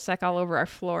triple sec all over our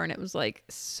floor, and it was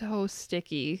so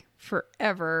sticky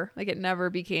forever. It never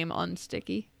became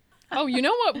unsticky. Oh, you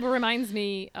know what reminds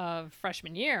me of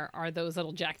freshman year are those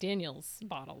little Jack Daniels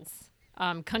bottles.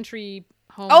 Country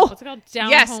home. Oh, what's it called? Down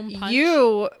yes, home punch.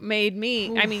 you made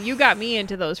me. I mean, you got me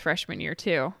into those freshman year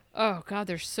too. Oh God,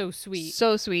 they're so sweet.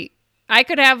 So sweet. I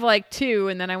could have 2,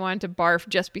 and then I wanted to barf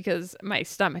just because my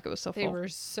stomach was so They full. were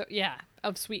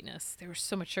of sweetness. They were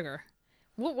so much sugar.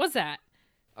 What was that?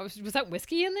 Oh, was that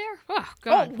whiskey in there? Oh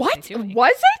God. Oh, what what am I doing?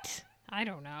 was it? I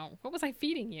don't know. What was I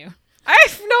feeding you? I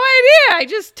have no idea. I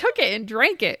just took it and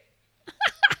drank it.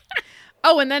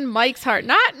 Oh, and then Mike's Hard.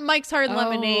 Not Mike's Hard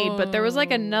Lemonade, but there was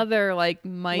another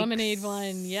Mike's Lemonade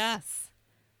one. Yes.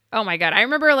 Oh my God. I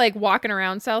remember walking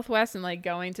around Southwest and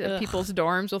going to Ugh. people's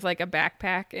dorms with a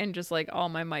backpack and just all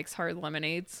my Mike's Hard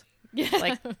Lemonades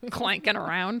Yeah. clanking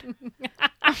around.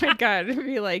 Oh my God. It'd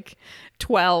be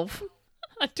 12.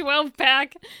 A 12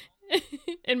 pack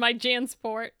in my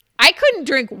JanSport. I couldn't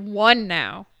drink one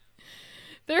now.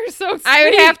 They're so sweet. I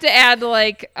would have to add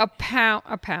a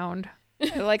pound,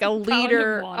 a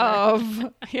liter water.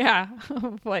 of, yeah,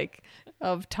 of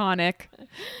of Tonic.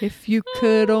 If you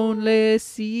could only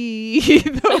see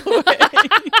the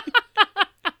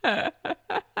way.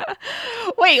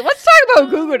 Wait, let's talk about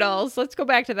Goo Goo Dolls. Let's go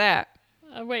back to that.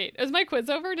 Wait, is my quiz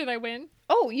over? Did I win?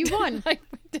 Oh, you won.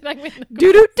 Did I win?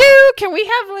 Do do do. Can we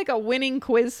have like a winning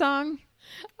quiz song?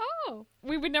 Oh,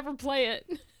 we would never play it.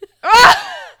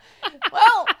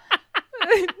 Well,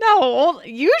 no.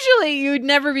 Usually you'd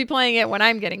never be playing it when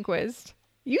I'm getting quizzed.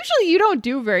 Usually you don't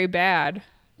do very bad.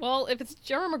 Well, if it's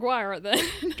Jerry Maguire, then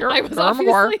Jerry I was Maguire.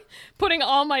 obviously putting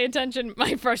all my attention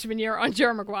my freshman year on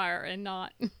Jerry Maguire and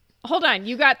not Hold on.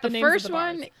 You got the names of first the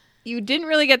one. bars. You didn't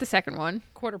really get the second one.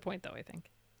 quarter point, though, I think.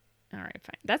 All right,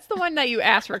 fine. That's the one that you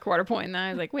asked for a quarter point, and then I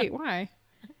was like, wait, why?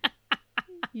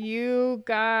 You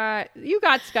got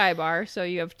Sky Bar, so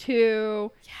you have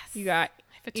 2. Yes. You got.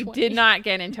 I have a You 20. did not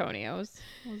get Antonio's.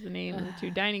 What was the name of the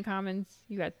 2 dining commons?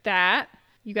 You got that.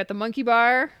 You got the Monkey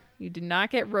Bar. You did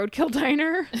not get Roadkill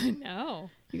Diner.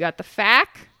 No. You got the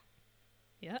FAC.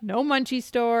 Yeah. No Munchie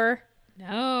Store.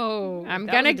 No. I'm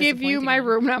That gonna was a give you my disappointing one.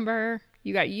 room number.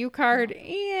 You got U card,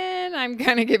 and I'm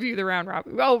gonna give you the round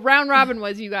robin. Oh, round robin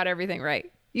was you got everything right.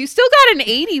 You still got an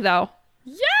 80 though.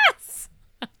 Yes.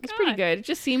 It's pretty good. It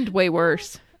just seemed way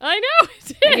worse. I know.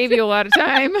 It I did. gave you a lot of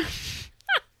time.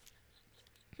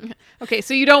 Okay,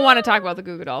 so you don't want to talk about the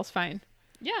Goo Goo Dolls. Fine.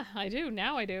 Yeah, I do.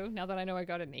 Now I do. Now that I know I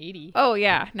got an 80. Oh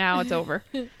yeah, now it's over.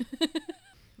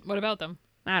 What about them?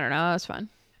 I don't know. That was fun.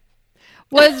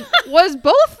 Was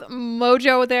both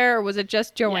Mojo there, or was it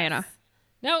just Joanna? Yes.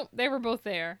 No, they were both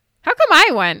there. How come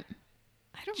I went?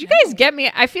 I don't Did you know. guys get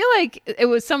me? I feel like it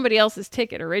was somebody else's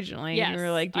ticket originally. Yes. And you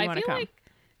were like, "Do you want to feel come?" like-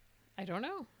 I don't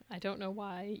know. I don't know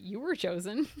why you were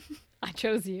chosen. I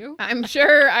chose you. I'm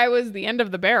sure I was the end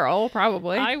of the barrel,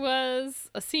 probably. I was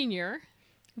a senior.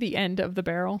 The end of the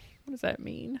barrel. What does that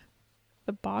mean?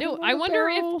 The bottom. No, of I the wonder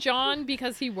barrel? if John,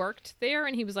 because he worked there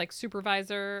and he was like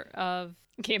supervisor of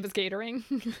campus catering.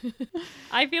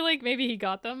 I feel like maybe he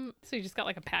got them, so he just got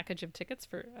like a package of tickets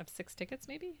of 6 tickets,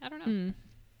 maybe. I don't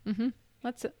know.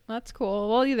 That's cool.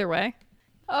 Well, either way.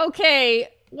 Okay,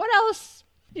 what else?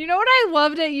 You know what I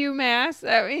loved at UMass?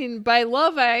 I mean, by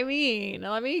love, I mean,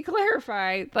 let me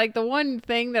clarify. Like, the one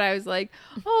thing that I was like,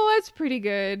 oh, that's pretty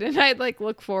good. And I'd like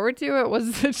look forward to it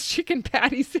was the chicken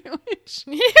patty sandwich.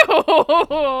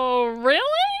 Ew, really?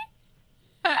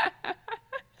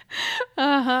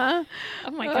 Uh-huh.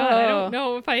 Oh my god, I Oh. don't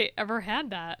know if I ever had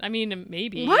that. I mean,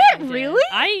 maybe. What? I did. Really?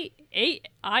 I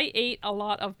ate a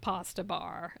lot of pasta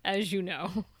bar, as you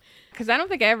know. Because I don't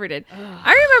think I ever did.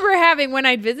 I remember having, when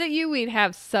I'd visit you, we'd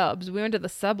have subs. We went to the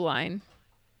sub line.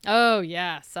 Oh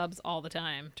yeah, subs all the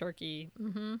time. Turkey.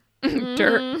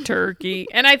 Turkey.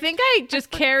 And I think I just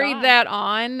carried forgot. that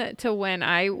on to when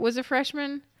I was a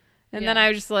freshman. And then Yeah. I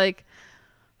was just like,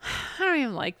 I don't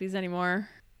even like these anymore.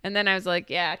 And then I was like,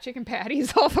 yeah, chicken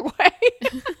patties all the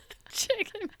way.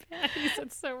 Chicken patties.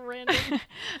 That's so random.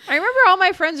 I remember all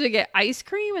my friends would get ice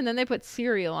cream and then they put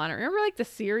cereal on it. Remember like the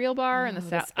cereal bar and the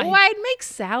salad? this- I'd make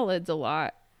salads a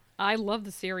lot. I love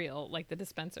the cereal, like the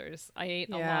dispensers. I ate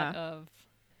a Yeah. lot of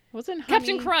Wasn't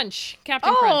Captain Honey- Crunch.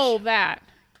 Captain Oh, Crunch. that.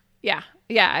 Yeah.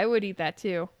 Yeah, I would eat that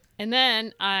too. And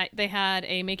then they had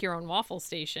a make your own waffle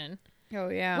station, Oh,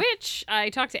 yeah. which I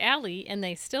talked to Allie, and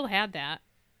they still had that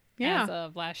Yeah. as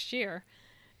of last year.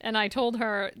 And I told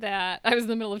her that I was in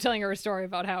the middle of telling her a story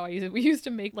about how we used to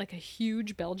make like a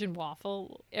huge Belgian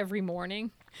waffle every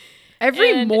morning.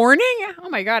 Every and- morning? Oh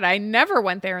my God. I never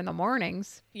went there in the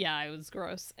mornings. Yeah, it was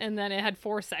gross. And then it had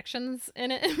 4 sections in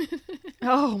it.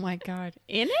 Oh my God.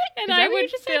 In it? And Is that I what you would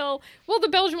just said? fill. Well, the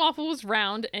Belgian waffle was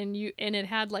round, and it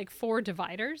had like 4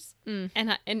 dividers,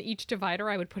 and in each divider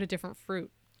I would put a different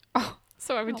fruit. Oh.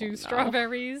 So I would Oh, do no.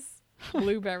 strawberries,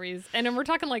 blueberries, and then we're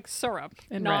talking like syrup,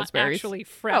 And not raspberries. actually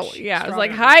fresh. Oh, yeah. It was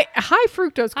like strawberries. high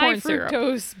fructose high corn syrup.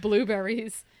 fructose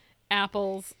blueberries,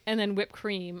 apples, and then whipped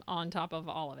cream on top of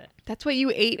all of it. That's what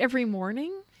you ate every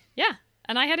morning? Yeah.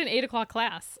 And I had an 8 o'clock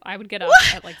class. I would get up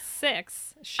What? at like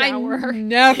 6, I shower,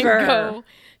 never. and go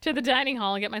to the dining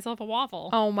hall and get myself a waffle.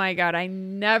 Oh my God. I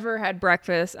never had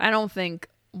breakfast. I don't think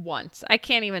once. I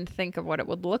can't even think of what it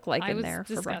would look like I in was there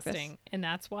for breakfast. disgusting, and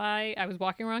that's why I was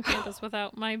walking around campus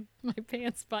without my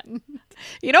pants buttoned.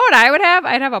 You know what I would have?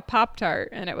 I'd have a Pop-Tart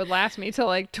and it would last me till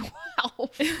like 12.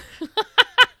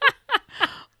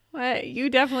 What? You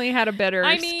definitely had a better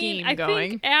I mean, scheme I going.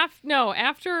 think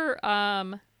after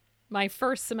my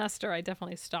first semester, I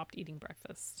definitely stopped eating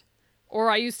breakfast, or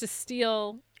I used to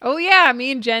steal Oh yeah,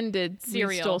 me and Jen did. We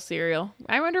Cereal. stole cereal.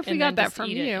 I wonder if we and got then that just from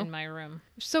eat it you. in my room.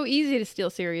 So easy to steal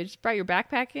cereal. Just brought your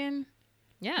backpack in.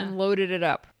 Yeah. and loaded it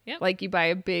up. Yep. Like you buy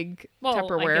a big Well, I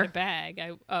Tupperware. get a bag.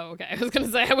 Okay. I was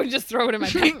gonna say I would just throw it in my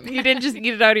bag. You didn't just eat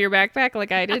it out of your backpack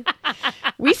like I did.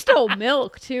 We stole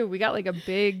milk too. We got like a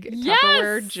big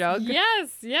Tupperware jug.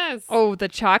 Yes. Oh, the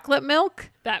chocolate milk.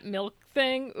 That milk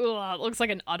thing. Ugh, it looks like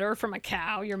an udder from a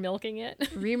cow. You're milking it.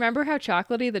 Remember how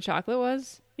chocolatey the chocolate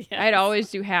was? Yes. I'd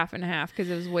always do half and half because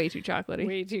it was way too chocolatey.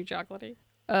 Way too chocolatey.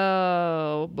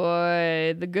 Oh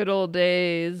boy, the good old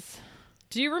days.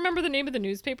 Do you remember the name of the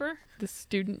newspaper? The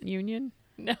student union.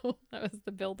 No, that was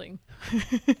the building.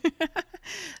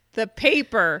 The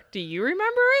paper. Do you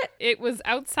remember it? It was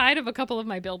outside of a couple of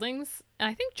my buildings. And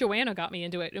I think Joanna got me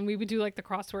into it. And we would do like the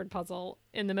crossword puzzle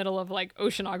in the middle of like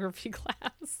oceanography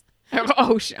class.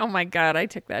 Oh my God, I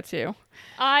took that too.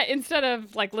 Instead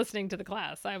of like listening to the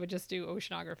class, I would just do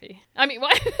oceanography. I mean,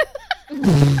 what?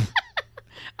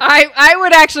 I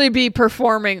would actually be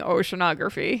performing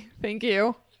oceanography. Thank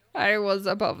you. I was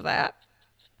above that.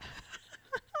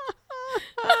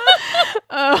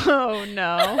 Oh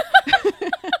no.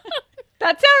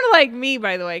 That sounded like me,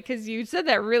 by the way, because you said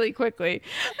that really quickly.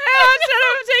 Instead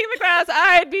of taking the class,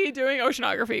 I'd be doing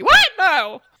oceanography. What?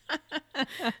 No.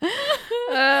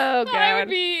 Oh God. I would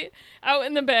be out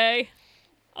in the bay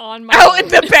on my Out in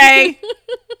the bay.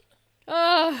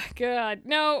 Oh God.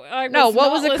 No. No, what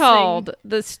not was it listening. called?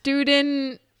 The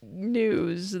student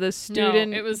news. The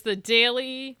student. No, it was the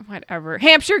Daily. Whatever.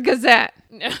 Hampshire Gazette.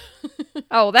 No.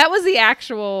 Oh, that was the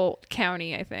actual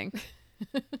county, I think.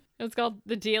 It was called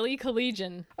the Daily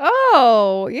Collegian.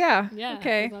 Oh, yeah. Yeah.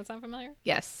 Okay. Does that sound familiar?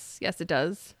 Yes, it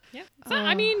does. Yeah. So,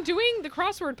 I mean, doing the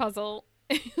crossword puzzle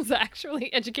is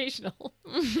actually educational.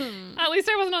 At least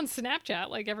I wasn't on Snapchat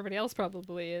like everybody else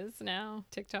probably is now.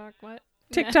 TikTok, what?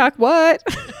 TikTok, what?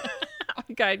 Oh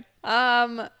my God.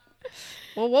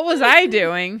 Well, what was I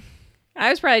doing? I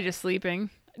was probably just sleeping.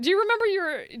 Do you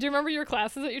remember your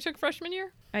classes that you took freshman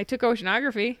year? I took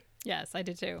oceanography. Yes, I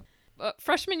did too.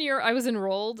 Freshman year, I was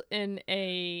enrolled in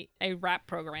a rap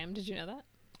program. Did you know that?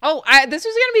 Oh, this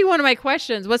was going to be one of my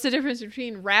questions. What's the difference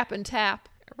between rap and tap?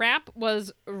 Rap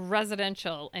was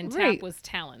residential and Right. tap was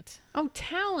talent. Oh,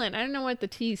 talent. I don't know what the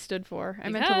T stood for. I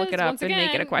meant to look it Because, up once and make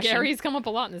it a again, question. Gary's come up a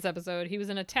lot in this episode. He was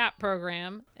in a tap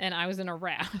program and I was in a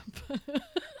rap.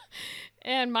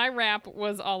 And my rap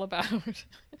was all about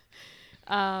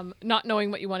not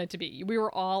knowing what you wanted to be. We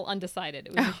were all undecided.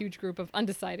 It was a huge group of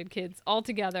undecided kids all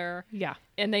together. Yeah.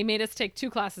 And they made us take 2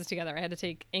 classes together. I had to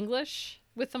take English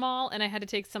with them all, and I had to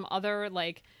take some other,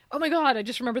 like, oh my God, I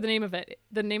just remember the name of it.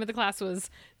 The name of the class was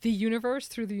The Universe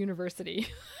Through the University.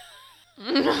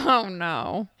 Oh,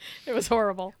 no. It was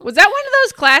horrible. Was that one of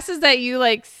those classes that you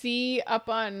like see up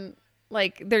on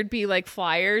like there'd be like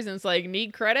flyers and it's like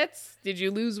need credits? Did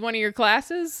you lose one of your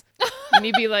classes? And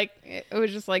you'd be like, it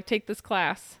was just like take this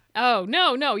class. Oh,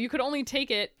 no. You could only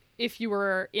take it if you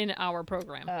were in our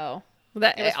program. Oh,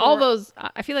 that It was all for- those.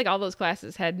 I feel like all those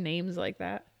classes had names like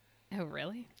that. Oh,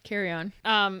 really? Carry on.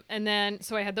 And then,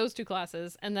 so I had those 2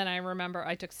 classes, and then I remember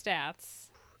I took stats.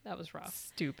 That was rough.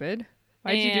 Stupid.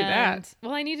 Why'd you do that? And-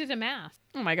 Well, I needed a math.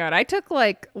 Oh my God, I took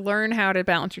like learn how to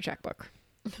balance your checkbook.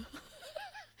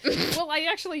 Well, I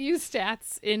actually used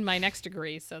stats in my next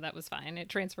degree, so that was fine. It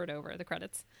transferred over the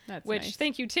credits. That's Which, nice.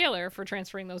 thank you, Taylor, for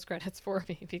transferring those credits for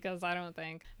me, because I'm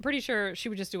pretty sure she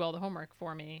would just do all the homework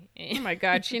for me. Oh my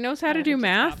God, she knows how to do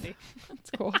math. That's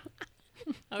cool.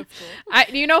 That's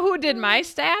cool. You know who did my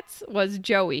stats? Was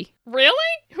Joey. Really?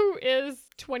 Who is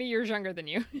 20 years younger than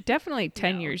you? Definitely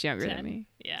 10 No, years younger 10. than me.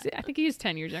 Yeah. I think he was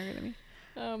 10 years younger than me.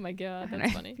 Oh my God, And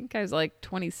that's I funny. think I was like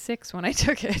 26 when I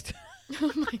took it.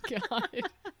 Oh my God.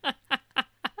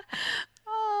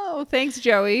 Oh, thanks,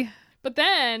 Joey. But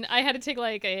then I had to take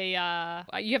like you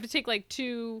have to take like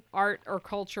 2 art or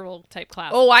cultural type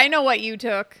classes. Oh, I know what you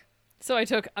took. So I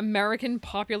took American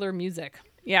popular music.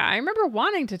 Yeah, I remember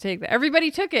wanting to take that. Everybody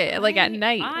took it like at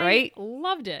night, I right?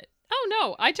 loved it. Oh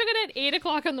no, I took it at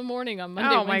 8:00 in the morning on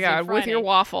Monday. Oh my Wednesday, God, with your Friday,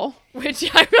 waffle. which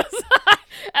I was.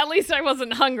 At least I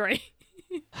wasn't hungry.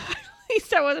 At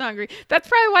least I wasn't hungry. That's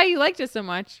probably why you liked it so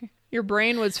much. Your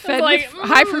brain was fed like, with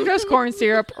high fructose corn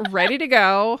syrup, ready to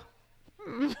go.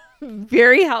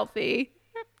 Very healthy.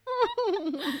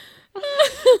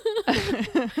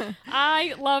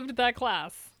 I loved that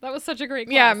class. That was such a great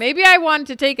class. Yeah, maybe I wanted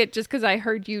to take it just because I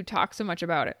heard you talk so much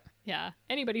about it. Yeah,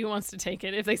 anybody who wants to take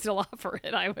it, if they still offer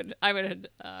it, I would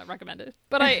recommend it.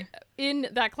 But in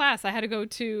that class, I had to go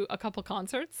to a couple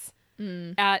concerts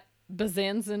at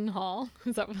Bazanzin Hall.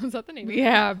 Was that the name? of it?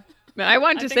 Yeah, I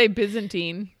wanted to I say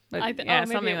Byzantine, but I th- yeah,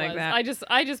 maybe something it like was. that.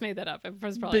 I just made that up. It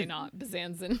was probably not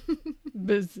Bazanzin.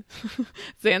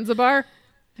 Zanzibar.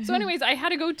 So anyways, I had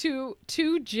to go to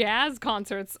 2 jazz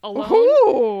concerts alone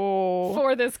Ooh.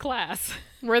 for this class.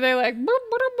 Were they like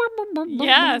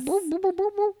Yes.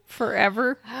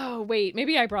 forever? Oh, wait.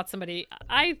 Maybe I brought somebody.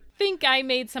 I think I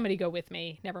made somebody go with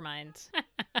me. Never mind.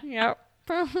 Yep.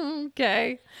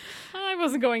 Okay. I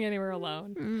wasn't going anywhere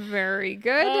alone. Very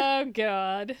good. Oh,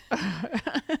 God.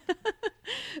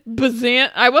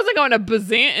 Bazant. I wasn't going to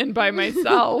Bazanton by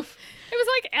myself. It was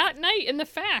like at night in the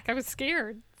FAC. I was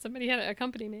scared. Somebody had to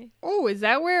accompany me. Oh, is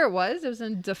that where it was? It was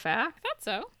in DeFac? I thought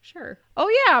so. Sure. Oh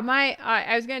yeah,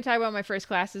 I was going to talk about my first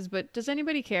classes, but does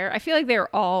anybody care? I feel like they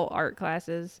were all art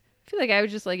classes. I feel like I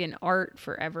was just like in art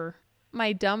forever.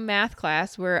 My dumb math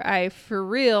class where I for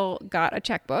real got a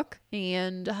checkbook,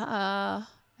 and I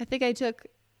think I took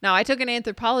an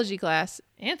anthropology class.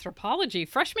 Anthropology.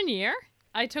 Freshman year,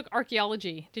 I took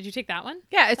archaeology. Did you take that one?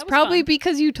 Yeah, it's That was probably fun.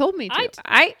 because you told me to.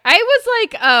 I I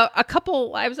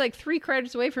was like 3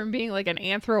 credits away from being like an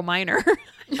anthro minor.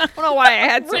 I don't know why I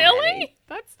had so Really? many.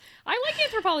 I like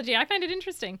anthropology. I find it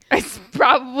interesting. It's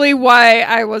probably why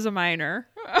I was a minor.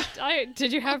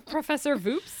 Did you have Professor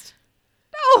Voopst?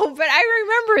 No, but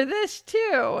I remember this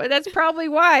too. That's probably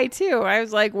why too. I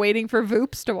was like waiting for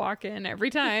Voops to walk in every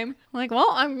time. I'm like, well,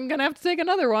 I'm gonna have to take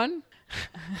another one.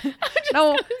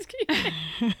 No,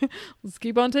 let's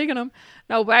keep on taking them.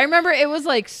 No, but I remember it was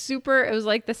like super. It was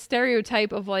like the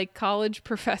stereotype of like college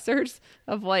professors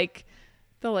of like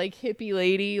the like hippie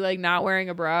lady like not wearing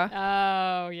a bra,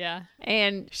 Oh, yeah.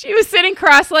 and she was sitting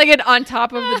cross-legged on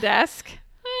top of the desk.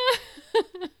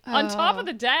 On top of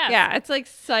the desk. Yeah, it's like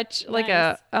such like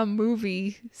Nice. a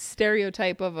movie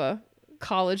stereotype of a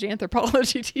college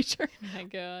anthropology teacher. Oh my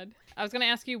God. I was going to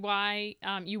ask you why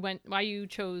you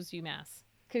chose UMass.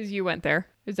 Because you went there.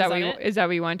 Is that what you, it? is that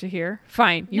what you want to hear?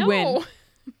 Fine, you win. No.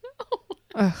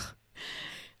 Ugh.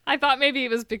 I thought maybe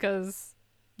it was because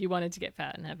you wanted to get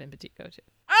fat and have impetigo too.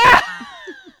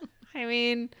 I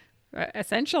mean,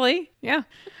 essentially, yeah.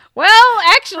 Well,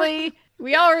 actually,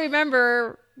 we all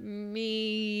remember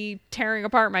me tearing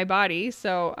apart my body.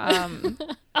 So,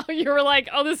 Oh, you were like,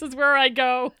 oh, this is where I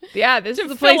go. yeah, this To is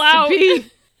the fill place out. to be.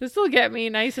 This will get me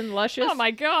nice and luscious. Oh my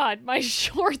God. My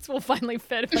shorts will finally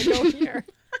fit if I go here.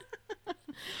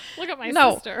 Look at my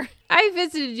No. sister. I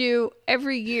visited you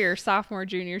every year, sophomore,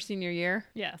 junior, senior year,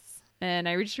 Yes. and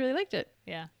I just really liked it.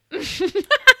 Yeah.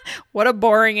 What a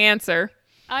boring answer.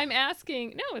 I'm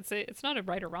asking. No, it's not a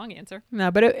right or wrong answer.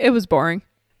 No, but it was boring.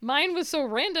 Mine was so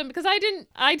random because I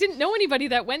didn't know anybody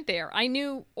that went there. I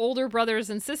knew older brothers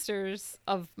and sisters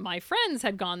of my friends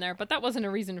had gone there, but that wasn't a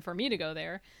reason for me to go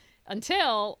there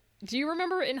until, do you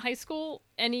remember in high school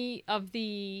any of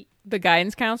the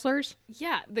guidance counselors?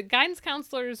 the guidance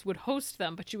counselors would host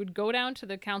them, but you would go down to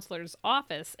the counselor's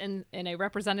office and a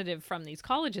representative from these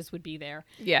colleges would be there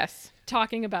Yes.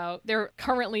 talking about they're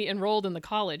currently enrolled in the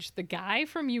college. The guy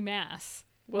from UMass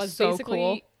was so basically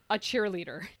cool. a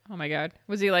cheerleader. Oh my God.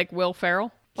 Was he like Will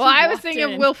Ferrell? Well, He I was walked thinking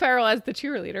of in. Will Ferrell as the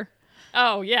cheerleader.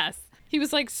 Oh, yes. He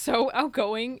was like so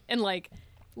outgoing and like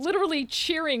literally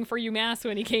cheering for UMass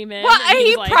when he came in. Well, and he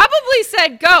was like, probably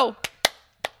said, go.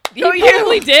 he Go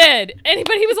probably you. did.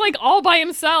 But he was like all by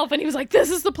himself and he was like, this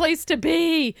is the place to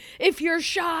be. If you're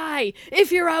shy,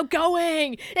 if you're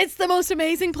outgoing, it's the most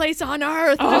amazing place on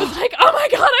earth. And I was like, oh my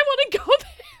God, I want to go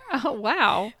there. Oh,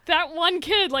 wow. That one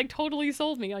kid like totally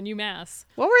sold me on UMass.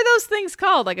 What were those things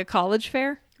called? Like a college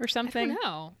fair or I something? don't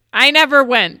know. I never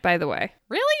went, by the way.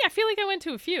 Really? I feel like I went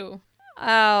to a few.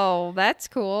 Oh, that's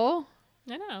cool.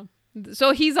 I know.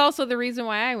 So he's also the reason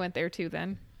why I went there too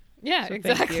then. Yeah, So thank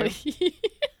exactly.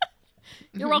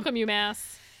 You're welcome,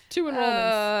 UMass. 2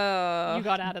 enrollments. You Oh.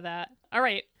 got out of that. All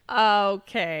right.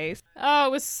 Okay. Oh,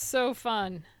 it was so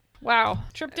fun. Wow.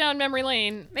 Trip down memory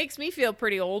lane. Makes me feel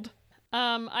pretty old.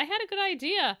 I had a good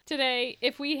idea today.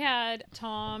 If we had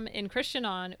Tom and Christian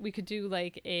on, we could do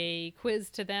like a quiz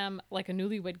to them, like a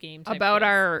newlywed game type About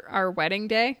quiz. our wedding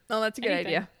day. Oh, that's a good Anything.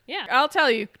 idea. Yeah. I'll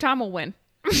tell you, Tom will win.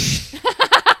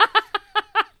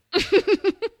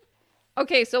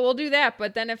 Okay, so we'll do that,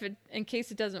 but then in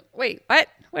case it doesn't, wait, what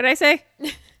did I say?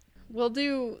 We'll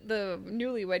do the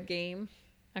newlywed game.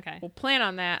 Okay. We'll plan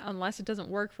on that unless it doesn't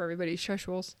work for everybody's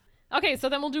schedules. Okay, so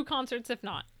then we'll do concerts if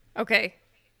not. Okay.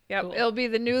 Yep, Cool. it'll be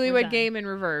the We're newlywed done. game in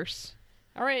reverse.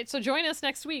 All right, so join us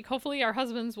next week. Hopefully our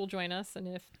husbands will join us, and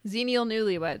if Xenial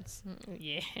newlyweds.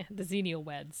 yeah, the Xenial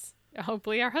weds.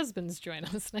 Hopefully our husbands join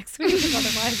us next week.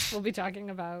 Otherwise, we'll be talking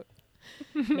about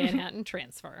Manhattan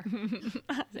Transfer.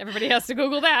 Everybody has to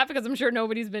Google that because I'm sure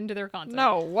nobody's been to their concert.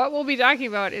 No, what we'll be talking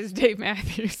about is Dave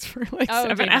Matthews for like Oh,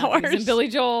 7 Dave Matthews hours. and Billy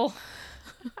Joel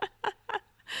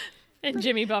and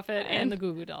Jimmy Buffett and the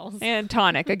Goo Goo Dolls. And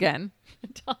Tonic again.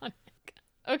 Tonic.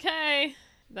 Okay,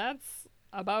 that's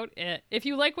about it. If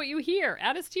you like what you hear,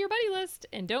 add us to your buddy list.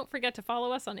 And don't forget to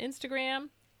follow us on Instagram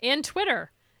and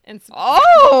Twitter. And subscribe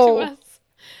to us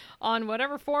on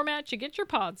whatever format you get your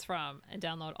pods from. And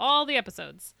download all the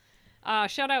episodes.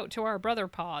 Shout out to our brother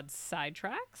pods,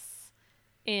 Sidetracks.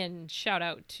 And shout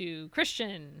out to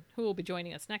Christian, who will be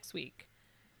joining us next week.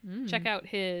 Check out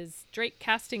his Drake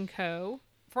Casting Co.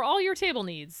 for all your table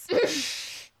needs.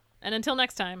 And until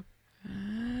next time.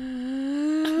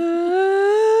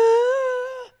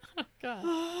 Oh, God.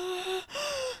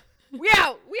 We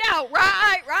out,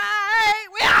 right,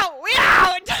 we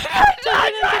out.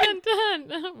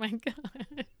 Dun. Oh, my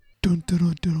God. Dun,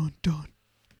 dun, dun, dun, dun.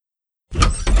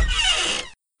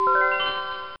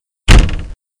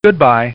 Goodbye.